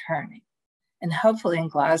is turning. And hopefully in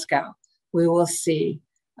Glasgow, we will see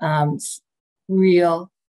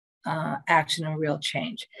real action and real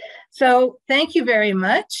change. So thank you very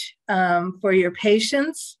much for your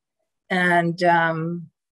patience. And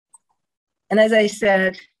as I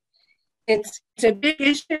said, it's a big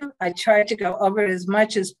issue. I tried to go over it as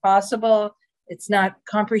much as possible. It's not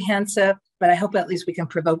comprehensive, but I hope at least we can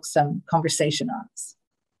provoke some conversation on this.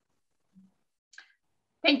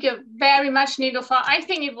 Thank you very much, Nilufer. I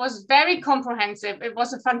think it was very comprehensive. It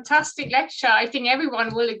was a fantastic lecture. I think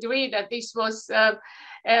everyone will agree that this was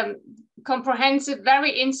comprehensive,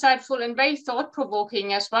 very insightful, and very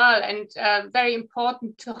thought-provoking as well, and very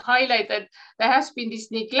important to highlight that there has been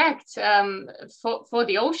this neglect for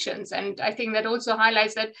the oceans. And I think that also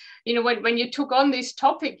highlights that, when you took on this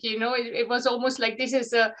topic, it was almost like this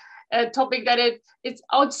is a topic that it's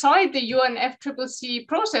outside the UNFCCC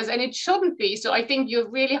process, and it shouldn't be. So I think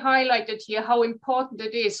you've really highlighted here how important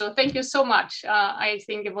it is. So thank you so much. I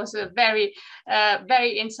think it was a very,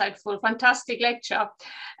 very insightful, fantastic lecture.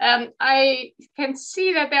 I can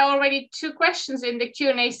see that there are already 2 questions in the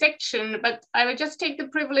Q&A section, but I will just take the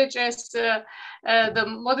privilege as the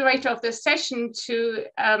moderator of the session to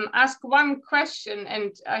ask one question,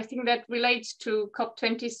 and I think that relates to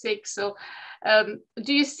COP26. So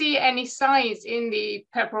do you see any signs in the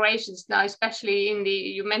preparations now, especially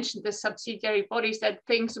you mentioned the subsidiary bodies, that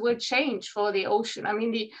things will change for the ocean? I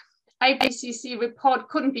mean, the IPCC report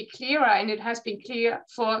couldn't be clearer, and it has been clear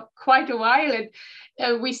for quite a while.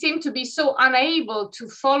 And we seem to be so unable to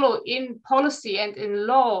follow in policy and in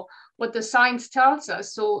law what the science tells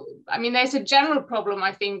us. So, I mean, there's a general problem,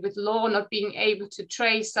 I think, with law not being able to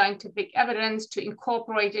trace scientific evidence, to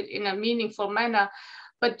incorporate it in a meaningful manner.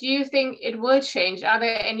 But do you think it will change? Are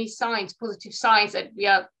there any signs, positive signs, that we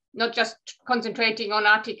are not just concentrating on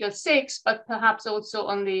Article 6, but perhaps also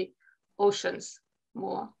on the oceans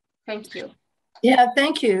more? Thank you. Yeah,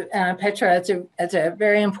 thank you, Petra. It's a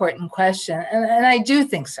very important question. And I do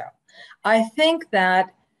think so. I think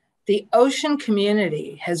that the ocean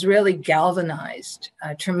community has really galvanized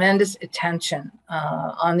tremendous attention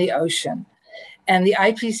on the ocean. And the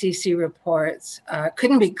IPCC reports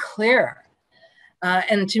couldn't be clearer.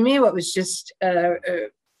 And to me, what was just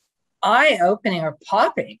eye-opening or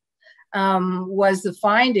popping was the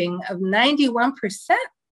finding of 91%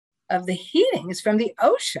 of the heating is from the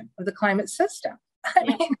ocean, of the climate system. I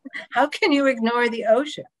mean, how can you ignore the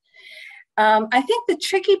ocean? I think the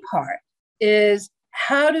tricky part is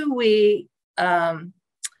how do we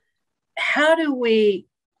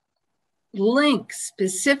link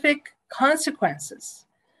specific consequences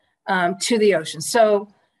to the ocean? So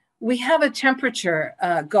we have a temperature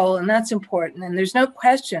goal, and that's important. And there's no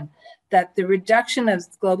question that the reduction of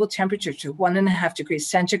global temperature to 1.5 degrees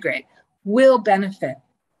centigrade will benefit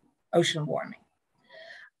ocean warming.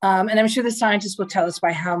 And I'm sure the scientists will tell us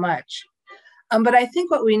by how much. But I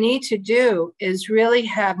think what we need to do is really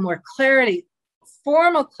have more clarity,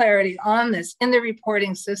 formal clarity on this in the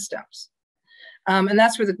reporting systems. And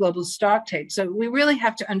that's where the global stock takes. So we really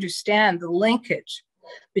have to understand the linkage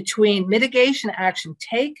between mitigation action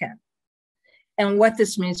taken and what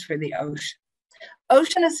this means for the ocean.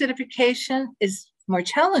 Ocean acidification is more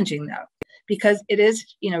challenging though, because it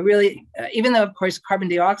is, really, even though of course carbon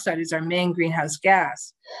dioxide is our main greenhouse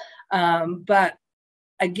gas, but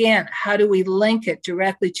again, how do we link it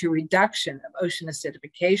directly to reduction of ocean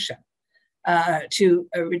acidification,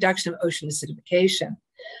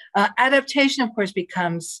 Adaptation, of course,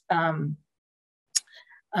 becomes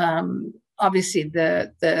obviously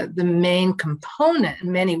the main component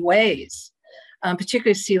in many ways,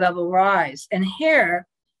 particularly sea level rise. And here,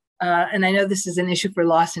 and I know this is an issue for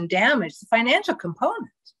loss and damage, the financial component.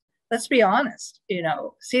 Let's be honest,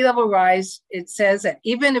 sea level rise, it says that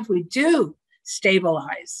even if we do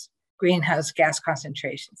stabilize greenhouse gas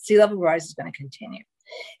concentration, sea level rise is going to continue.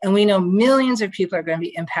 And we know millions of people are going to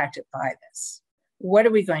be impacted by this. What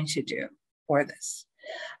are we going to do for this?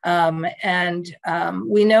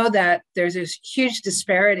 We know that there's this huge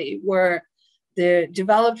disparity where the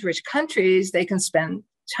developed rich countries, they can spend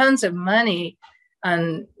tons of money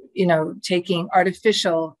on, taking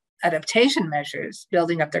artificial adaptation measures,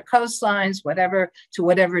 building up their coastlines, to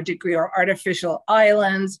whatever degree, or artificial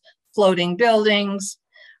islands, floating buildings.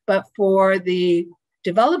 But for the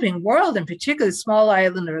developing world, in particular, the small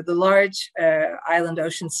island or the large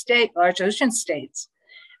ocean states,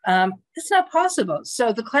 it's not possible.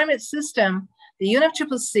 So the climate system, the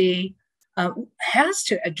UNFCCC, has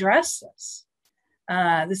to address this.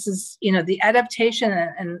 This is, the adaptation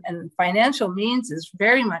and financial means is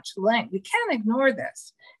very much linked. We can't ignore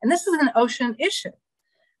this. And this is an ocean issue.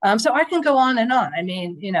 So I can go on and on. I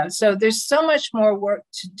mean, so there's so much more work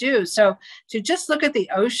to do. So to just look at the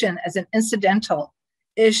ocean as an incidental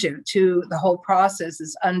issue to the whole process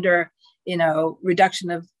is under, reduction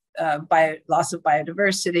of loss of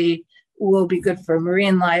biodiversity will be good for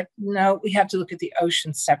marine life. No, we have to look at the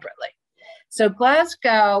ocean separately. So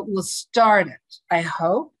Glasgow will start it, I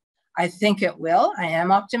hope. I think it will. I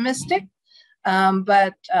am optimistic.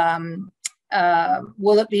 But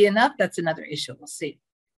will it be enough? That's another issue. We'll see.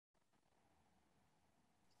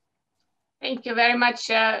 Thank you very much,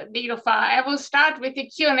 Nilufer. I will start with the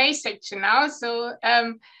Q&A section now. So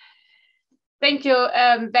thank you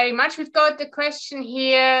very much. We've got a question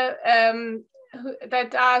here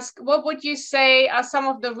that asks, what would you say are some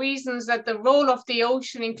of the reasons that the role of the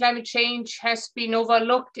ocean in climate change has been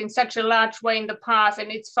overlooked in such a large way in the past?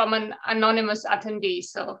 And it's from an anonymous attendee.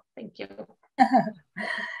 So thank you.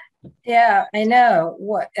 Yeah, I know.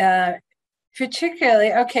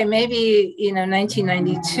 Particularly, okay, maybe,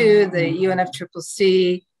 1992, the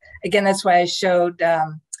UNFCCC, again, that's why I showed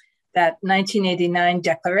that 1989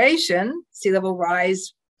 declaration, sea level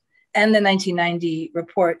rise, and the 1990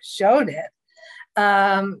 report showed it.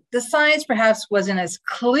 The science perhaps wasn't as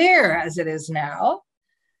clear as it is now,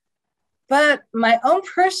 but my own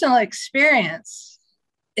personal experience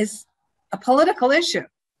is a political issue.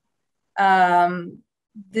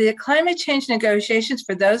 The climate change negotiations,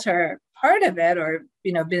 for those who are part of it or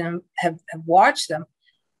have watched them,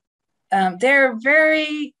 they're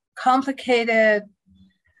very complicated,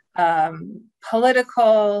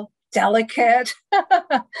 political, delicate.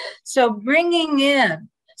 So bringing in,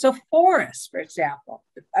 forests, for example,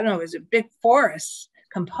 I don't know, there's a big forest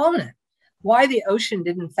component. Why the ocean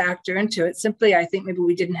didn't factor into it, simply I think maybe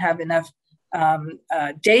we didn't have enough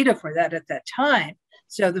data for that at that time.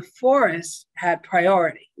 So the forests had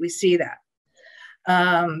priority. We see that.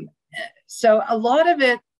 So a lot of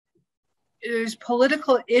it is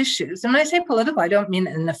political issues. And when I say political, I don't mean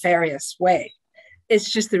in a nefarious way. It's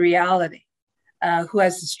just the reality. Who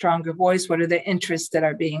has the stronger voice? What are the interests that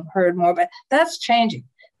are being heard more? But that's changing.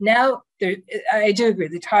 Now, I do agree,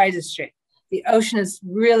 the tide is straight. The ocean is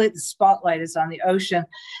really, the spotlight is on the ocean.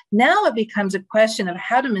 Now it becomes a question of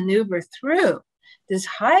how to maneuver through this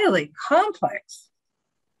highly complex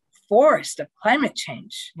forest of climate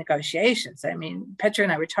change negotiations. I mean, Petra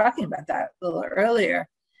and I were talking about that a little earlier.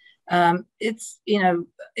 It's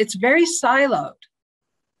very siloed.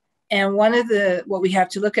 And one of what we have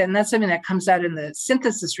to look at, and that's something that comes out in the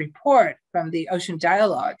synthesis report from the Ocean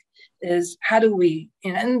Dialogue, is how do we,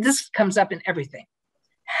 and this comes up in everything,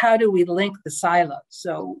 how do we link the silos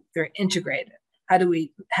so they're integrated? How do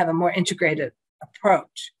we have a more integrated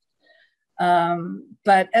approach?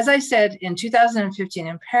 But as I said, in 2015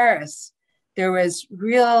 in Paris, there was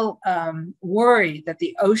real worry that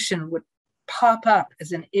the ocean would pop up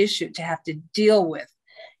as an issue to have to deal with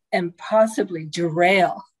and possibly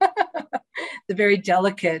derail the very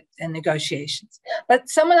delicate negotiations. But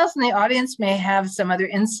someone else in the audience may have some other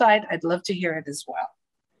insight. I'd love to hear it as well.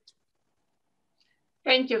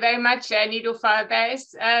 Thank you very much, Nilufer. There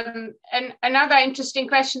is another interesting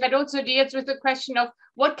question that also deals with the question of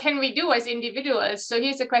what can we do as individuals? So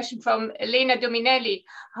here's a question from Elena Dominelli.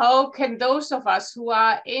 How can those of us who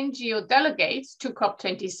are NGO delegates to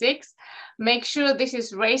COP26 make sure this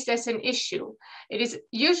is raised as an issue? It is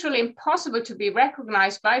usually impossible to be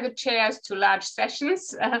recognized by the chairs to large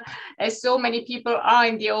sessions, as so many people are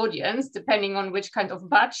in the audience, depending on which kind of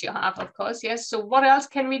badge you have, of course. Yes. So what else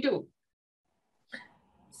can we do?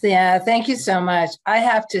 Yeah, thank you so much. I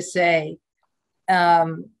have to say,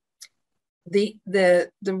 the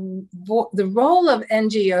role of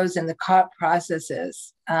NGOs in the COP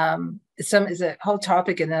processes is a whole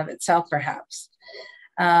topic in and of itself, perhaps.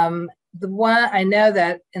 The one I know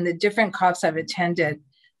that in the different COPs I've attended,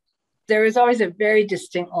 there is always a very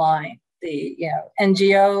distinct line. The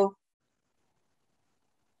NGO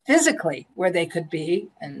physically where they could be,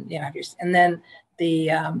 and and then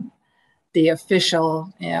the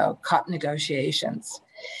official, COP negotiations.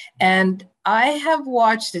 And I have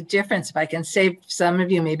watched a difference, if I can say, some of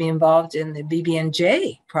you may be involved in the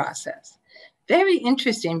BB&J process. Very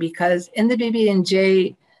interesting, because in the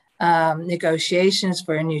BB&J negotiations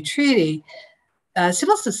for a new treaty,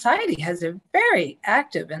 civil society has a very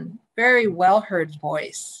active and very well-heard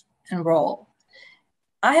voice and role.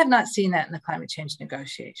 I have not seen that in the climate change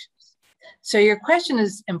negotiations. So your question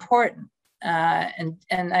is important. And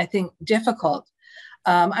I think difficult.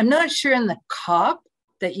 I'm not sure in the COP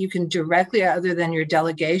that you can directly, other than your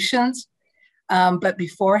delegations, but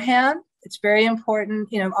beforehand, it's very important.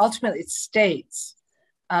 Ultimately, it's states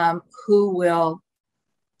who will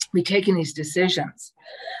be taking these decisions.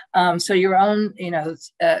 So your own,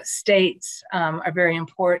 states are very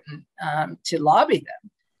important to lobby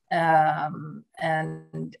them,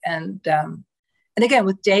 and again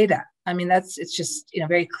with data. I mean, it's just,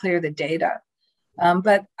 very clear, the data.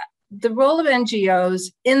 But the role of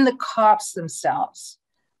NGOs in the COPs themselves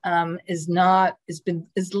is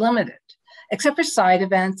limited, except for side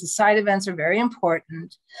events. The side events are very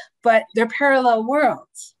important, but they're parallel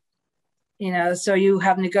worlds. So you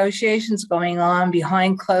have negotiations going on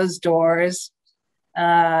behind closed doors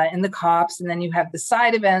in the COPs, and then you have the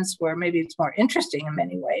side events where maybe it's more interesting in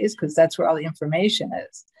many ways because that's where all the information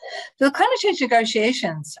is. So the climate change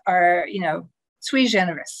negotiations are, sui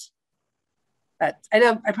generis. But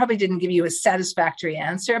I probably didn't give you a satisfactory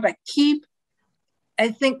answer, but I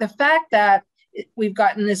think the fact that we've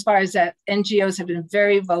gotten as far as that NGOs have been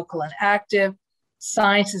very vocal and active,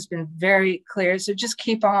 science has been very clear. So just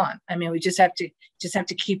keep on. I mean, we just have to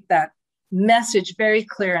keep that message very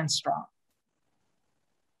clear and strong.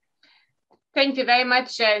 Thank you very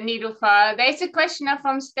much, Nilufer. There's a question now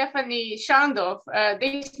from Stephanie Schandorf.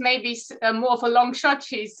 This may be more of a long shot,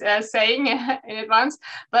 she's saying in advance,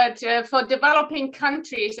 but for developing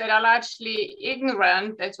countries that are largely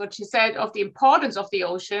ignorant, that's what she said, of the importance of the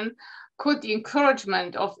ocean, could the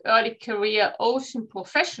encouragement of early career ocean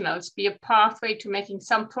professionals be a pathway to making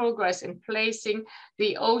some progress in placing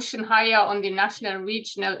the ocean higher on the national and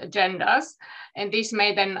regional agendas? And this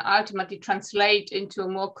may then ultimately translate into a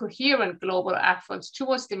more coherent global efforts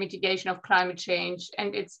towards the mitigation of climate change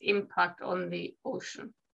and its impact on the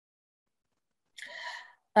ocean.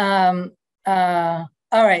 All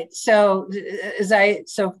right. So is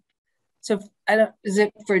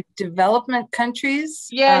it for development countries?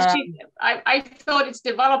 Yes, I thought it's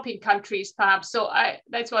developing countries, perhaps. So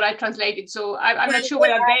that's what I translated. So I'm not sure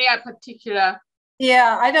whether they are particular.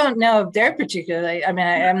 Yeah, I don't know if they're particularly. I mean,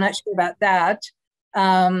 I'm not sure about that.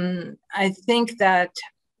 I think that,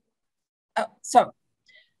 so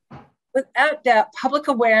without doubt, public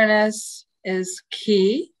awareness is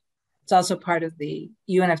key. It's also part of the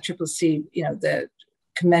UNFCCC, the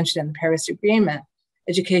Convention and the Paris Agreement.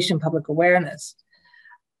 Education, public awareness.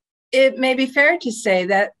 It may be fair to say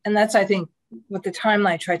that, and that's, I think, what the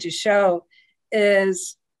timeline tried to show,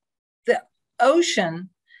 is the ocean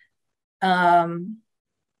for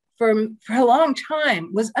a long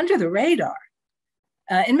time was under the radar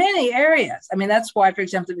in many areas. I mean, that's why, for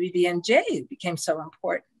example, the BB&J became so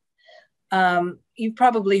important. You've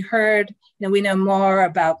probably heard, we know more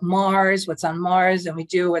about Mars, what's on Mars, than we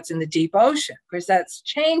do what's in the deep ocean. Of course, that's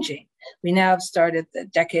changing. We now have started the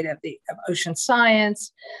decade of ocean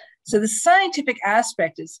science. So the scientific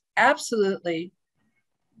aspect is absolutely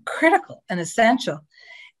critical and essential.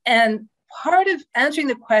 And part of answering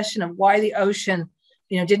the question of why the ocean,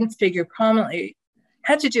 didn't figure prominently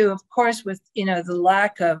had to do, of course, with, the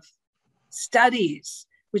lack of studies,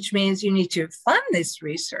 which means you need to fund this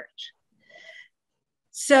research.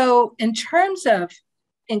 So in terms of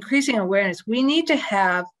increasing awareness, we need to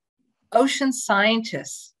have ocean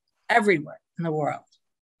scientists everywhere in the world.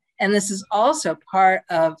 And this is also part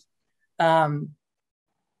of, well,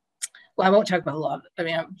 I won't talk about law. I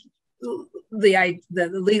mean, the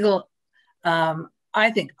legal,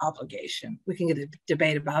 I think, obligation. We can get a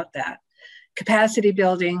debate about that. Capacity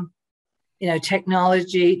building,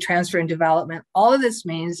 technology, transfer and development. All of this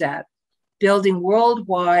means that building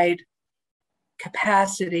worldwide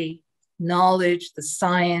capacity, knowledge, the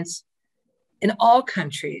science in all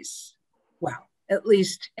countries, well, at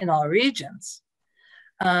least in all regions.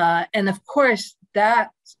 And of course,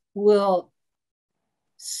 that will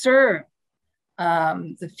serve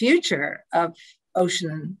the future of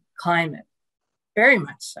ocean and climate, very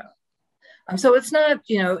much so. So it's not,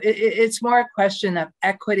 it's more a question of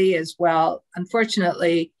equity as well.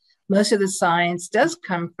 Unfortunately, most of the science does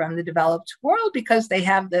come from the developed world because they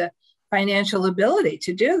have the financial ability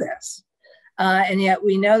to do this. And yet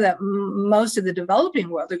we know that most of the developing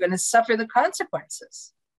world are going to suffer the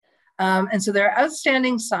consequences. And so there are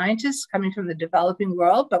outstanding scientists coming from the developing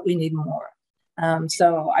world, but we need more.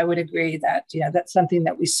 So I would agree that, that's something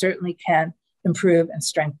that we certainly can improve and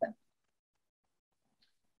strengthen.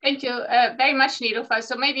 Thank you very much, Nilufer.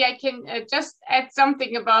 So maybe I can just add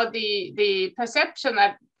something about the perception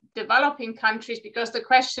that developing countries, because the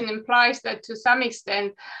question implies that to some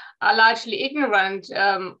extent are largely ignorant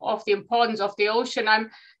of the importance of the ocean. I'm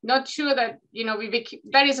not sure that,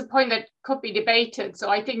 that is a point that could be debated. So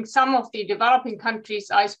I think some of the developing countries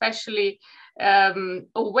are especially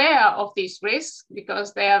aware of these risks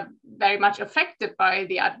because they are very much affected by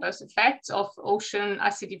the adverse effects of ocean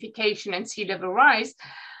acidification and sea level rise.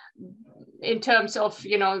 In terms of,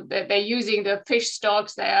 they're using the fish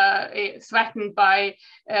stocks, they are threatened by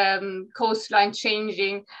coastline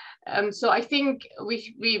changing. So I think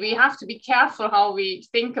we have to be careful how we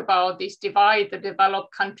think about this divide, the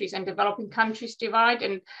developed countries and developing countries divide.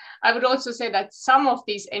 And I would also say that some of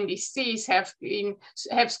these NDCs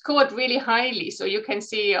have scored really highly. So you can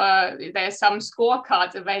see there's some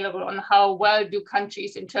scorecards available on how well do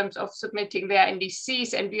countries in terms of submitting their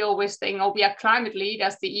NDCs. And we always think, oh, we are climate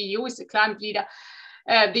leaders, the EU is the climate leader.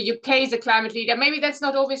 The UK is a climate leader. Maybe that's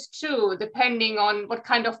not always true, depending on what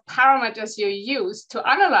kind of parameters you use to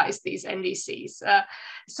analyze these NDCs.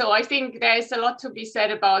 So I think there's a lot to be said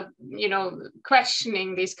about,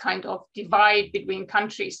 questioning this kind of divide between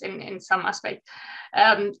countries in some aspect.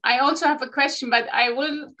 I also have a question, but I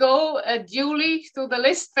will go duly through the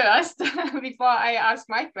list first before I ask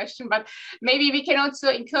my question. But maybe we can also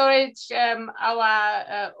encourage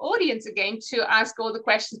our audience again to ask all the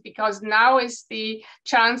questions, because now is the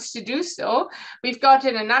chance to do so. We've got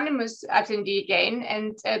an anonymous attendee again,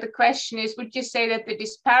 and the question is, would you say that the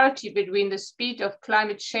disparity between the speed of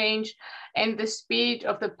climate change and the speed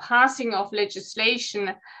of the passing of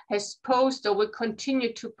legislation has posed or will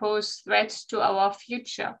continue to pose threats to our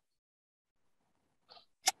future?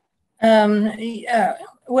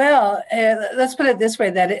 Well, let's put it this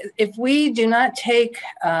way, that if we do not take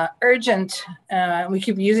urgent, we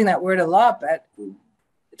keep using that word a lot, but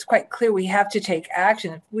it's quite clear we have to take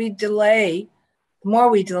action. If we delay, the more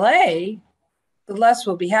we delay, the less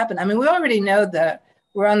will be happening. I mean, we already know that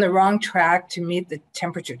we're on the wrong track to meet the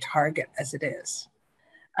temperature target as it is.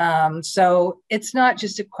 So it's not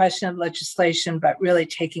just a question of legislation, but really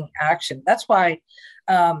taking action. That's why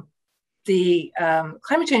the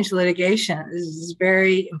climate change litigation is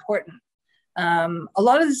very important. A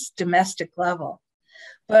lot of this is domestic level.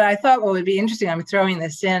 But I thought what would be interesting, I'm throwing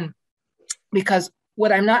this in, because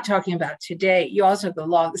what I'm not talking about today, you also have the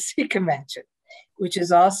Law of the Sea Convention, which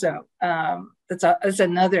is also, that's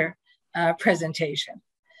another presentation.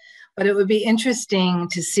 But it would be interesting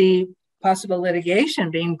to see possible litigation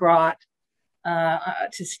being brought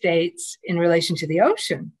to states in relation to the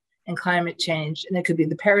ocean and climate change. And it could be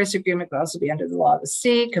the Paris Agreement, but also be under the Law of the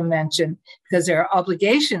Sea Convention, because there are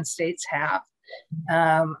obligations states have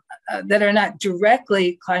that are not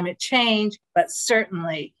directly climate change, but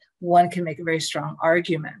certainly one can make a very strong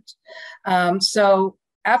argument. So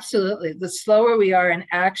absolutely, the slower we are in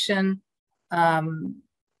action,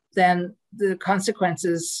 then the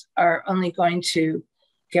consequences are only going to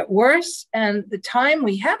get worse. And the time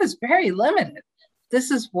we have is very limited.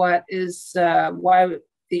 This is what is why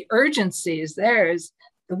the urgency is there, is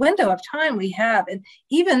the window of time we have. And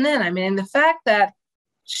even then, I mean, the fact that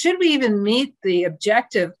should we even meet the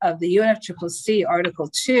objective of the UNFCCC Article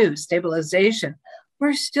 2, stabilization,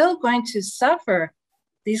 we're still going to suffer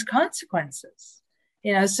these consequences.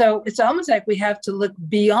 So it's almost like we have to look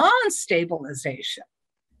beyond stabilization.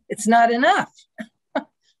 It's not enough.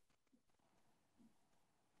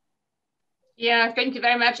 Yeah, thank you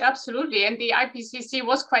very much. Absolutely. And the IPCC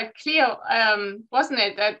was quite clear, wasn't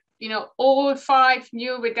it, that all 5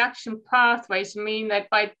 new reduction pathways mean that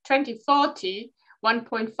by 2040,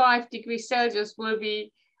 1.5 degrees Celsius will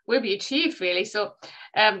be achieved, really. So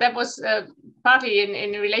that was partly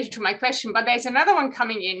in relation to my question, but there's another one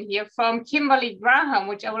coming in here from Kimberly Graham,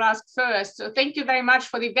 which I will ask first. So thank you very much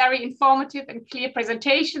for the very informative and clear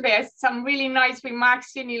presentation. There's some really nice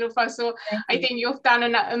remarks here, Nilufer. So I think you've done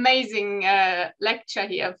an amazing lecture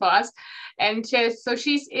here for us. And so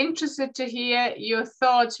she's interested to hear your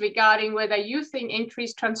thoughts regarding whether you think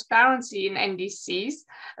increased transparency in NDCs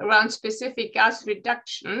around specific gas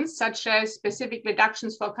reductions, such as specific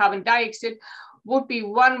reductions for carbon dioxide, would be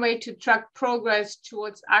one way to track progress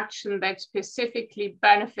towards action that specifically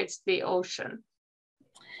benefits the ocean.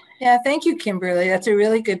 Yeah, thank you, Kimberly. That's a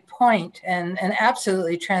really good point. And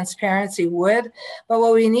absolutely, transparency would. But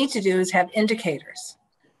what we need to do is have indicators.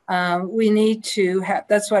 We need to have,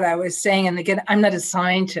 that's what I was saying. And again, I'm not a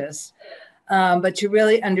scientist, but to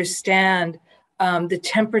really understand the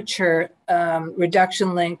temperature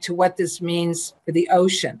reduction link to what this means for the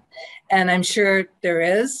ocean. And I'm sure there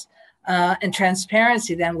is. And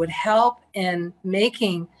transparency then would help in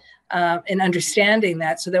making and understanding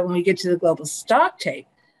that, so that when we get to the global stocktake,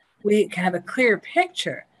 we can have a clear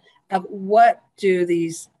picture of what do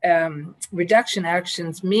these reduction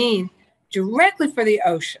actions mean directly for the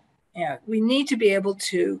ocean. We need to be able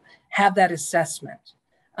to have that assessment.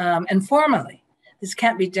 And formally, this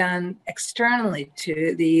can't be done externally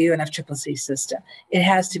to the UNFCCC system. It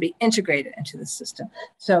has to be integrated into the system.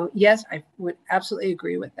 So yes, I would absolutely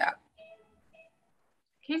agree with that.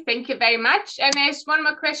 Okay, thank you very much. And there's one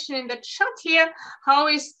more question in the chat here. How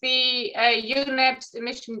is the UNEP's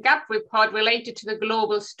emission gap report related to the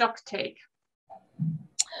global stocktake?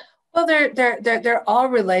 Well, they're all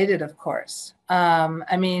related, of course.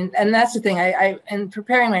 I mean, and that's the thing. I in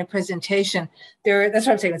preparing my presentation, that's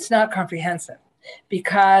what I'm saying. It's not comprehensive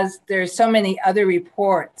because there's so many other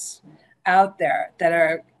reports out there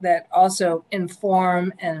that also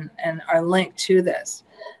inform and are linked to this.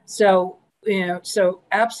 So so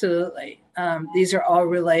absolutely, these are all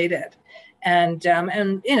related. And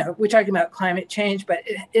we're talking about climate change, but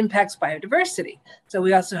it impacts biodiversity. So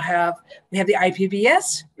we also have the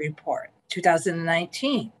IPBES report,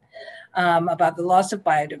 2019, about the loss of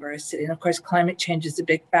biodiversity. And of course, climate change is a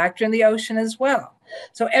big factor in the ocean as well.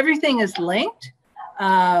 So everything is linked.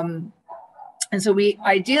 And so we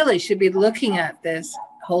ideally should be looking at this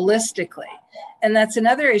holistically. And that's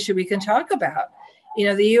another issue we can talk about. The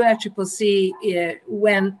UNFCCC,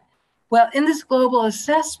 in this global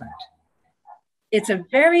assessment, it's a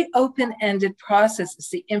very open-ended process. It's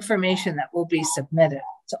the information that will be submitted.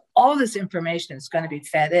 So all this information is going to be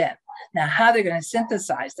fed in. Now, how they're going to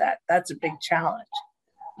synthesize that, that's a big challenge.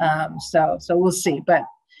 So we'll see. But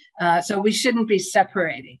so we shouldn't be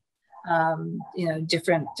separating,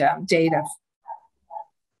 different data.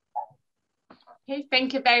 Okay,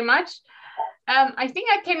 thank you very much. I think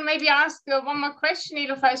I can maybe ask one more question,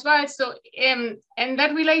 Nilufer, as well. So, and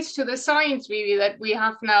that relates to the science really that we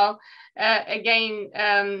have now, again,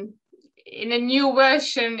 in a new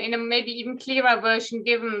version, in a maybe even clearer version,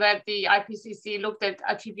 given that the IPCC looked at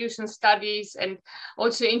attribution studies and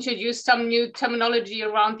also introduced some new terminology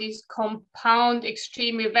around these compound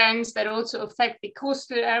extreme events that also affect the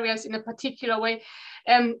coastal areas in a particular way.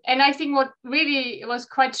 And I think what really was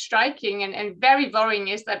quite striking and very worrying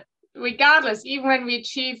is that regardless, even when we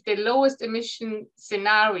achieve the lowest emission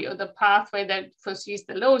scenario, the pathway that foresees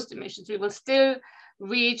the lowest emissions, we will still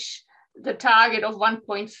reach the target of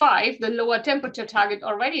 1.5, the lower temperature target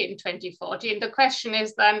already in 2040. And the question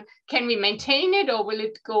is then, can we maintain it, or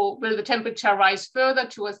will the temperature rise further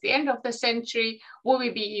towards the end of the century? Will we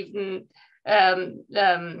be even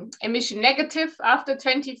emission negative after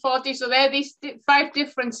 2040? So there are these 5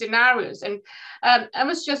 different scenarios. And I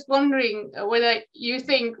was just wondering whether you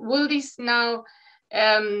think, will this now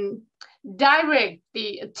direct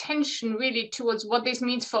the attention really towards what this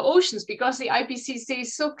means for oceans, because the IPCC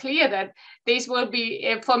is so clear that this will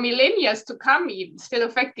be for millennia to come even still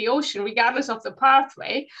affect the ocean regardless of the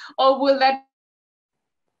pathway, or will that,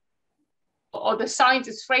 or the science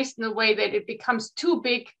is phrased in a way that it becomes too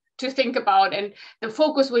big to think about, and the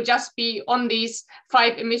focus will just be on these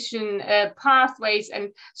 5 emission pathways,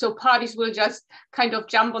 and so parties will just kind of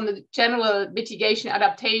jump on the general mitigation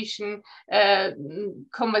adaptation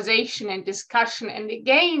conversation and discussion, and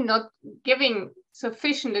again not giving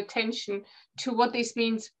sufficient attention to what this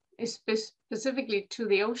means specifically to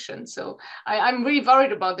the ocean. So I'm really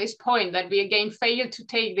worried about this point, that we again fail to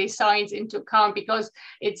take these signs into account, because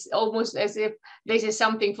it's almost as if this is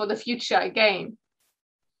something for the future again.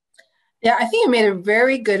 Yeah, I think you made a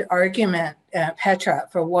very good argument, Petra,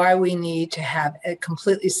 for why we need to have a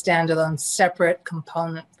completely standalone separate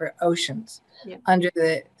component for oceans under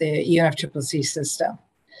the UNFCCC system,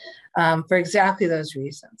 for exactly those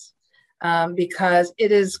reasons. Because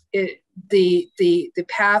the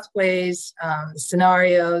pathways,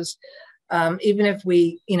 scenarios, even if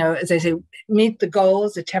we, as I say, meet the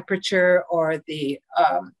goals, the temperature or the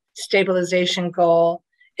stabilization goal,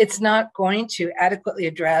 it's not going to adequately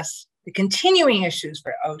address the continuing issues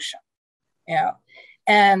for ocean.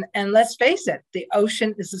 And let's face it, the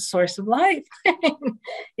ocean is the source of life.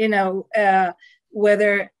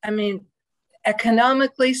 Whether,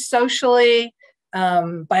 economically, socially,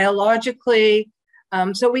 biologically.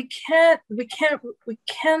 So we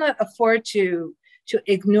cannot afford to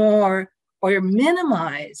ignore or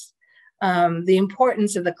minimize the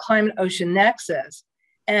importance of the climate-ocean nexus.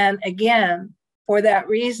 And again, for that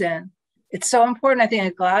reason, it's so important, I think,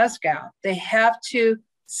 at Glasgow, they have to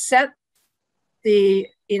set the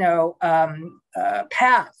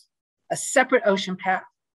path, a separate ocean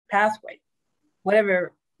pathway,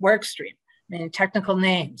 whatever work stream, technical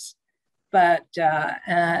names. But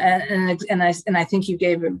and I think you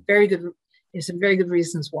gave some very good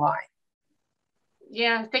reasons why.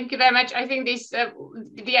 Yeah, thank you very much. I think this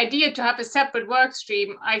the idea to have a separate work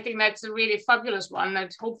stream, I think that's a really fabulous one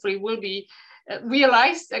that hopefully will be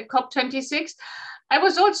realized at COP26. I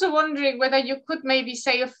was also wondering whether you could maybe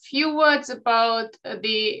say a few words about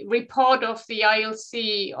the report of the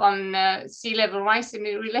ILC on sea level rise in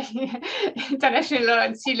international law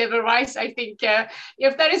and sea level rise. I think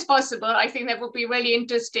if that is possible, I think that would be really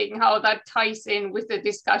interesting how that ties in with the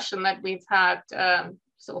discussion that we've had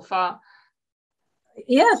so far.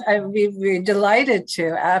 Yes, I'd be delighted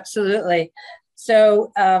to, absolutely.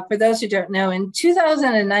 So for those who don't know, in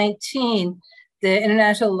 2019, the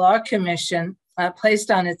International Law Commission placed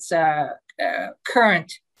on its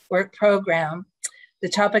current work program the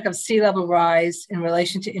topic of sea level rise in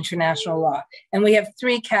relation to international law. And we have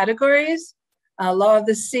three categories: law of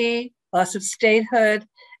the sea, loss of statehood,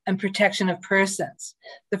 and protection of persons.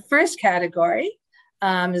 The first category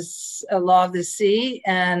is a law of the sea,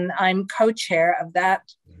 and I'm co-chair of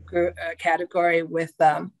that category with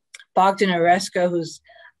Bogdan Orescu, who's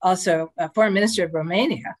also a foreign minister of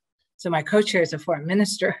Romania. So my co-chair is a foreign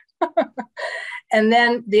minister. And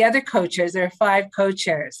then the other co-chairs, there are 5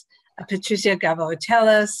 co-chairs, Patricia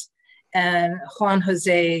Gavo-Teles and Juan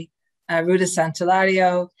Jose Ruda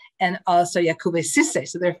Santalario, and also Jakube Sisse.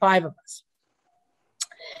 So there are 5 of us.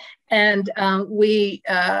 And we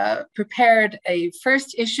prepared a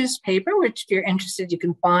first issues paper, which if you're interested, you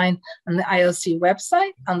can find on the ILC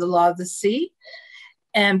website on the law of the sea,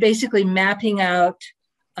 and basically mapping out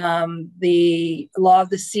the law of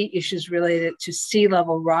the sea issues related to sea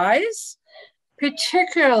level rise,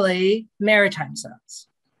 particularly maritime zones,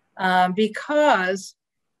 because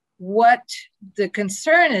what the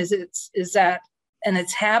concern is that, and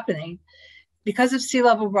it's happening, because of sea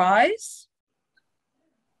level rise,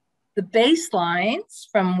 the baselines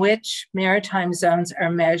from which maritime zones are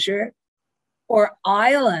measured, or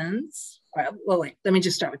islands, well, wait, let me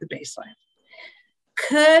just start with the baseline,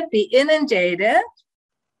 could be inundated,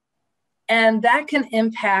 and that can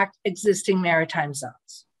impact existing maritime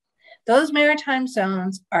zones. Those maritime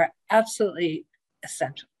zones are absolutely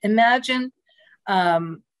essential. Imagine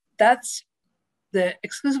that's the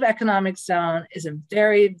exclusive economic zone is a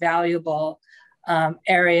very valuable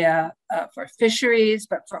area for fisheries,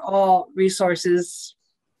 but for all resources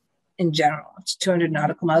in general. It's 200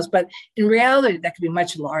 nautical miles, but in reality, that could be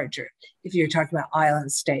much larger if you're talking about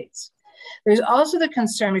island states. There's also the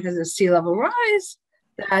concern, because of sea level rise,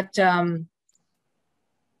 that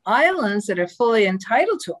islands that are fully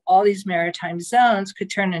entitled to all these maritime zones could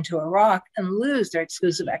turn into a rock and lose their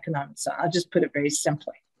exclusive economic zone. I'll just put it very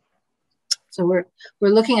simply. So we're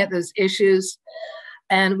looking at those issues,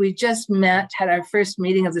 and we just had our first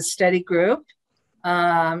meeting of the study group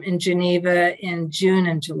in Geneva in June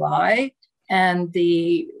and July, and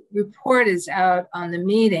the report is out on the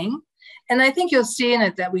meeting. And I think you'll see in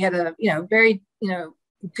it that we had a very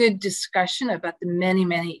good discussion about the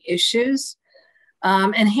many issues.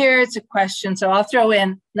 And here it's a question, so I'll throw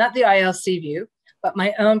in not the ILC view, but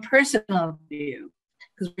my own personal view,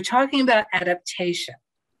 because we're talking about adaptation.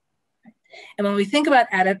 And when we think about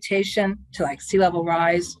adaptation to like sea level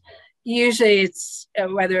rise, usually it's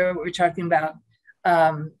whether we're talking about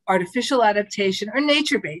artificial adaptation or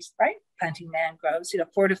nature-based, right? planting mangroves,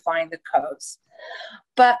 fortifying the coast.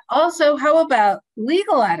 But also, how about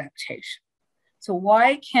legal adaptation? So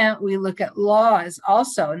why can't we look at law as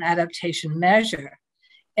also an adaptation measure?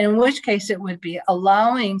 In which case it would be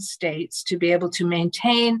allowing states to be able to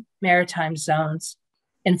maintain maritime zones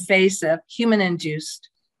in face of human-induced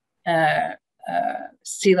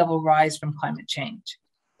sea level rise from climate change.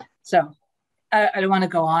 So I don't want to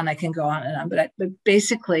go on. I can go on and on, but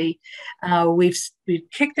basically we've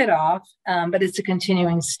kicked it off, but it's a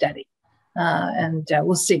continuing study, and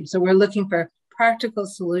we'll see. So we're looking for practical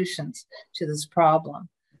solutions to this problem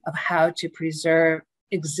of how to preserve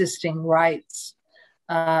existing rights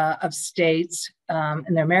of states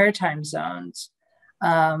in their maritime zones,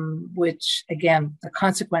 which again, the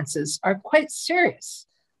consequences are quite serious,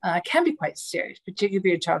 can be quite serious, particularly if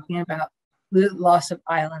you're talking about the loss of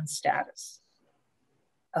island status.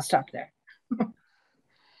 I'll stop there.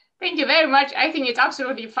 Thank you very much. I think it's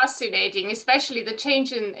absolutely fascinating, especially the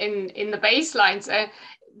change in the baselines.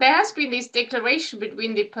 There has been this declaration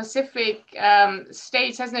between the Pacific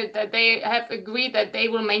states, hasn't it, that they have agreed that they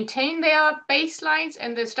will maintain their baselines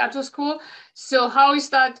and the status quo. So how is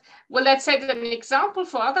that? Will that set an example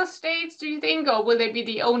for other states, do you think, or will they be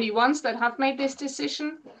the only ones that have made this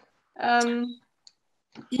decision?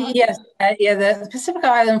 Yes, the Pacific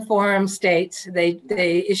Island Forum states,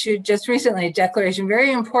 they issued just recently a declaration,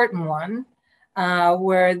 very important one,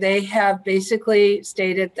 where they have basically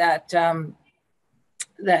stated that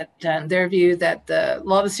their view that the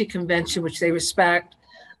Law of the Sea Convention, which they respect,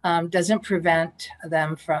 doesn't prevent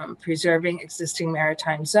them from preserving existing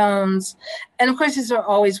maritime zones. And of course, these are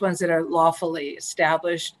always ones that are lawfully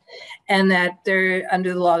established, and that they're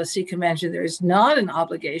under the Law of the Sea Convention, there is not an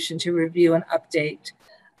obligation to review and update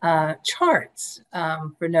charts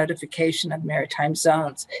for notification of maritime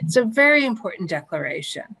zones. It's a very important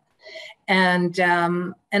declaration. And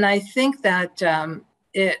I think that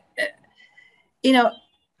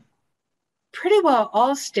pretty well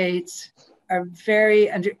all states are very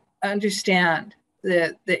understand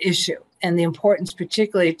the issue and the importance,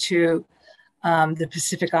 particularly to the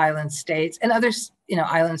Pacific Island states and other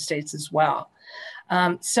island states as well.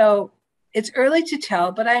 So it's early to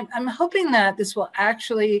tell, but I'm hoping that this will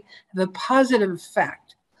actually have a positive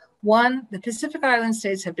effect. One, the Pacific Island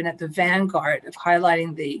states have been at the vanguard of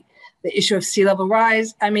highlighting the issue of sea level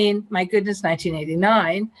rise. I mean, my goodness,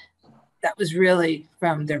 1989, that was really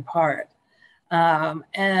from their part.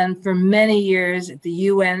 And for many years at the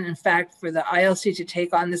UN, in fact, for the ILC to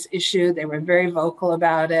take on this issue, they were very vocal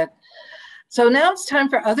about it. So now it's time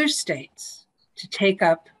for other states to take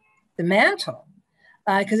up the mantle,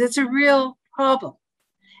 because it's a real problem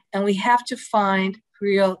and we have to find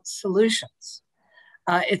real solutions.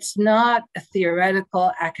 It's not a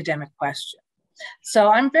theoretical academic question. So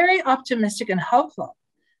I'm very optimistic and hopeful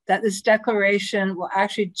that this declaration will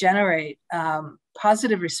actually generate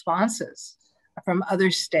positive responses from other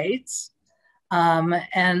states, and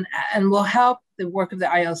will help the work of the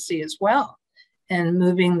ILC as well in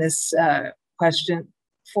moving this question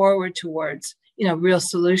forward towards real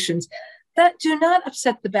solutions that do not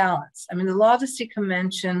upset the balance. I mean, the Law of the Sea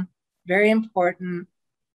Convention, very important,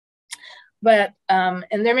 but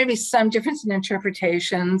and there may be some difference in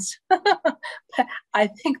interpretations, but I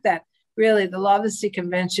think that really the Law of the Sea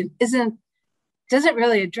Convention doesn't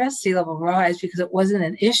really address sea level rise because it wasn't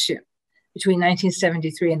an issue between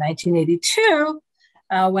 1973 and 1982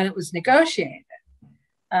 when it was negotiated.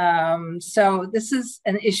 So this is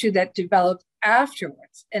an issue that developed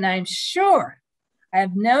afterwards. And I'm sure, I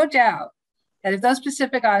have no doubt, that if those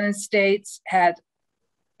Pacific Island states had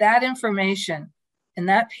that information in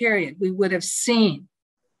that period, we would have seen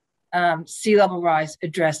sea level rise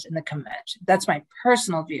addressed in the convention. That's my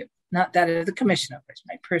personal view, not that of the commission, of course,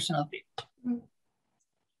 my personal view.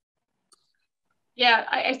 Yeah,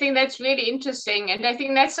 I think that's really interesting. And I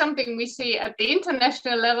think that's something we see at the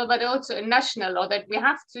international level, but also in national law, that we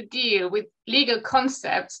have to deal with legal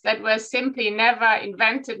concepts that were simply never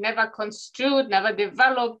invented, never construed, never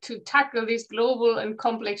developed to tackle this global and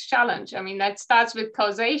complex challenge. I mean, that starts with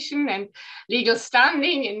causation and legal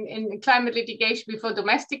standing in climate litigation before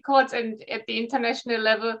domestic courts. And at the international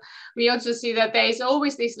level, we also see that there is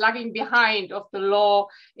always this lagging behind of the law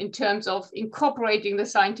in terms of incorporating the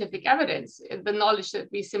scientific evidence, the knowledge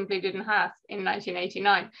that we simply didn't have in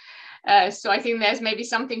 1989. So I think there's maybe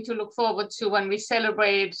something to look forward to when we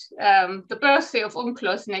celebrate the birthday of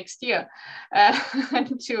UNCLOS next year,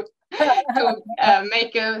 and to to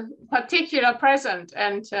make a particular present.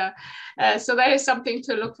 And so that is something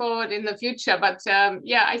to look forward in the future. But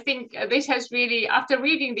yeah, I think this has really, after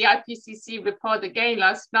reading the IPCC report again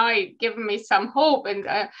last night, given me some hope and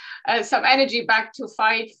some energy back to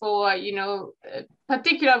fight for, you know,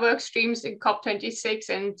 particular work streams in COP26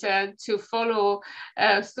 and to follow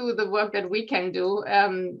through the work that we can do,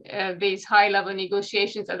 these high-level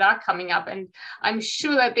negotiations that are coming up. And I'm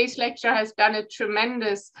sure that this lecture has done a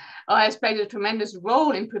tremendous, or has played a tremendous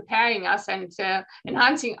role in preparing us and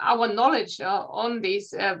enhancing our knowledge on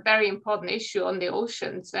this very important issue on the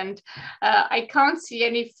oceans. And I can't see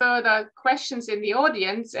any further questions in the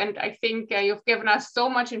audience. And I think you've given us so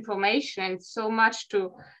much information and so much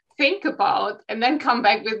to think about, and then come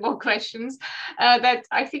back with more questions, that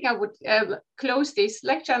I think I would close this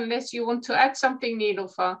lecture unless you want to add something,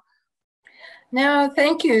 Nilufer. No,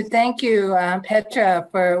 thank you. Thank you, Petra,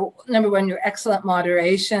 for number one, your excellent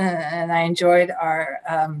moderation. And I enjoyed our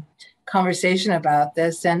conversation about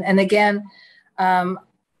this. And again,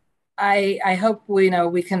 I hope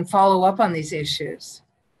we can follow up on these issues.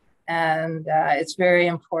 And it's very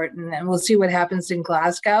important, and we'll see what happens in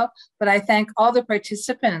Glasgow. But I thank all the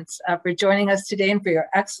participants for joining us today and for your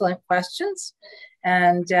excellent questions.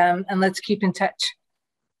 And let's keep in touch.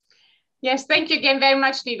 Yes, thank you again very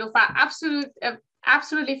much, Nilufer.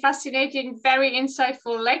 Absolutely fascinating, very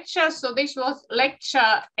insightful lecture. So this was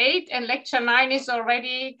lecture 8, and lecture 9 is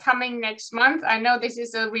already coming next month. I know this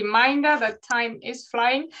is a reminder that time is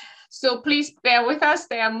flying. So please bear with us.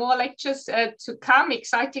 There are more lectures to come,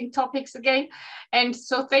 exciting topics again. And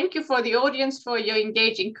so thank you for the audience, for your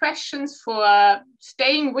engaging questions, for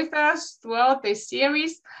staying with us throughout this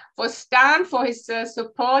series, for Stan, for his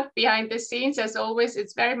support behind the scenes. As always,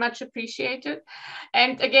 it's very much appreciated.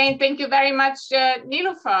 And again, thank you very much,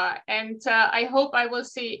 Nilufer. And I hope I will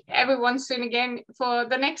see everyone soon again for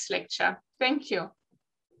the next lecture. Thank you.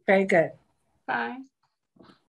 Very good. Bye.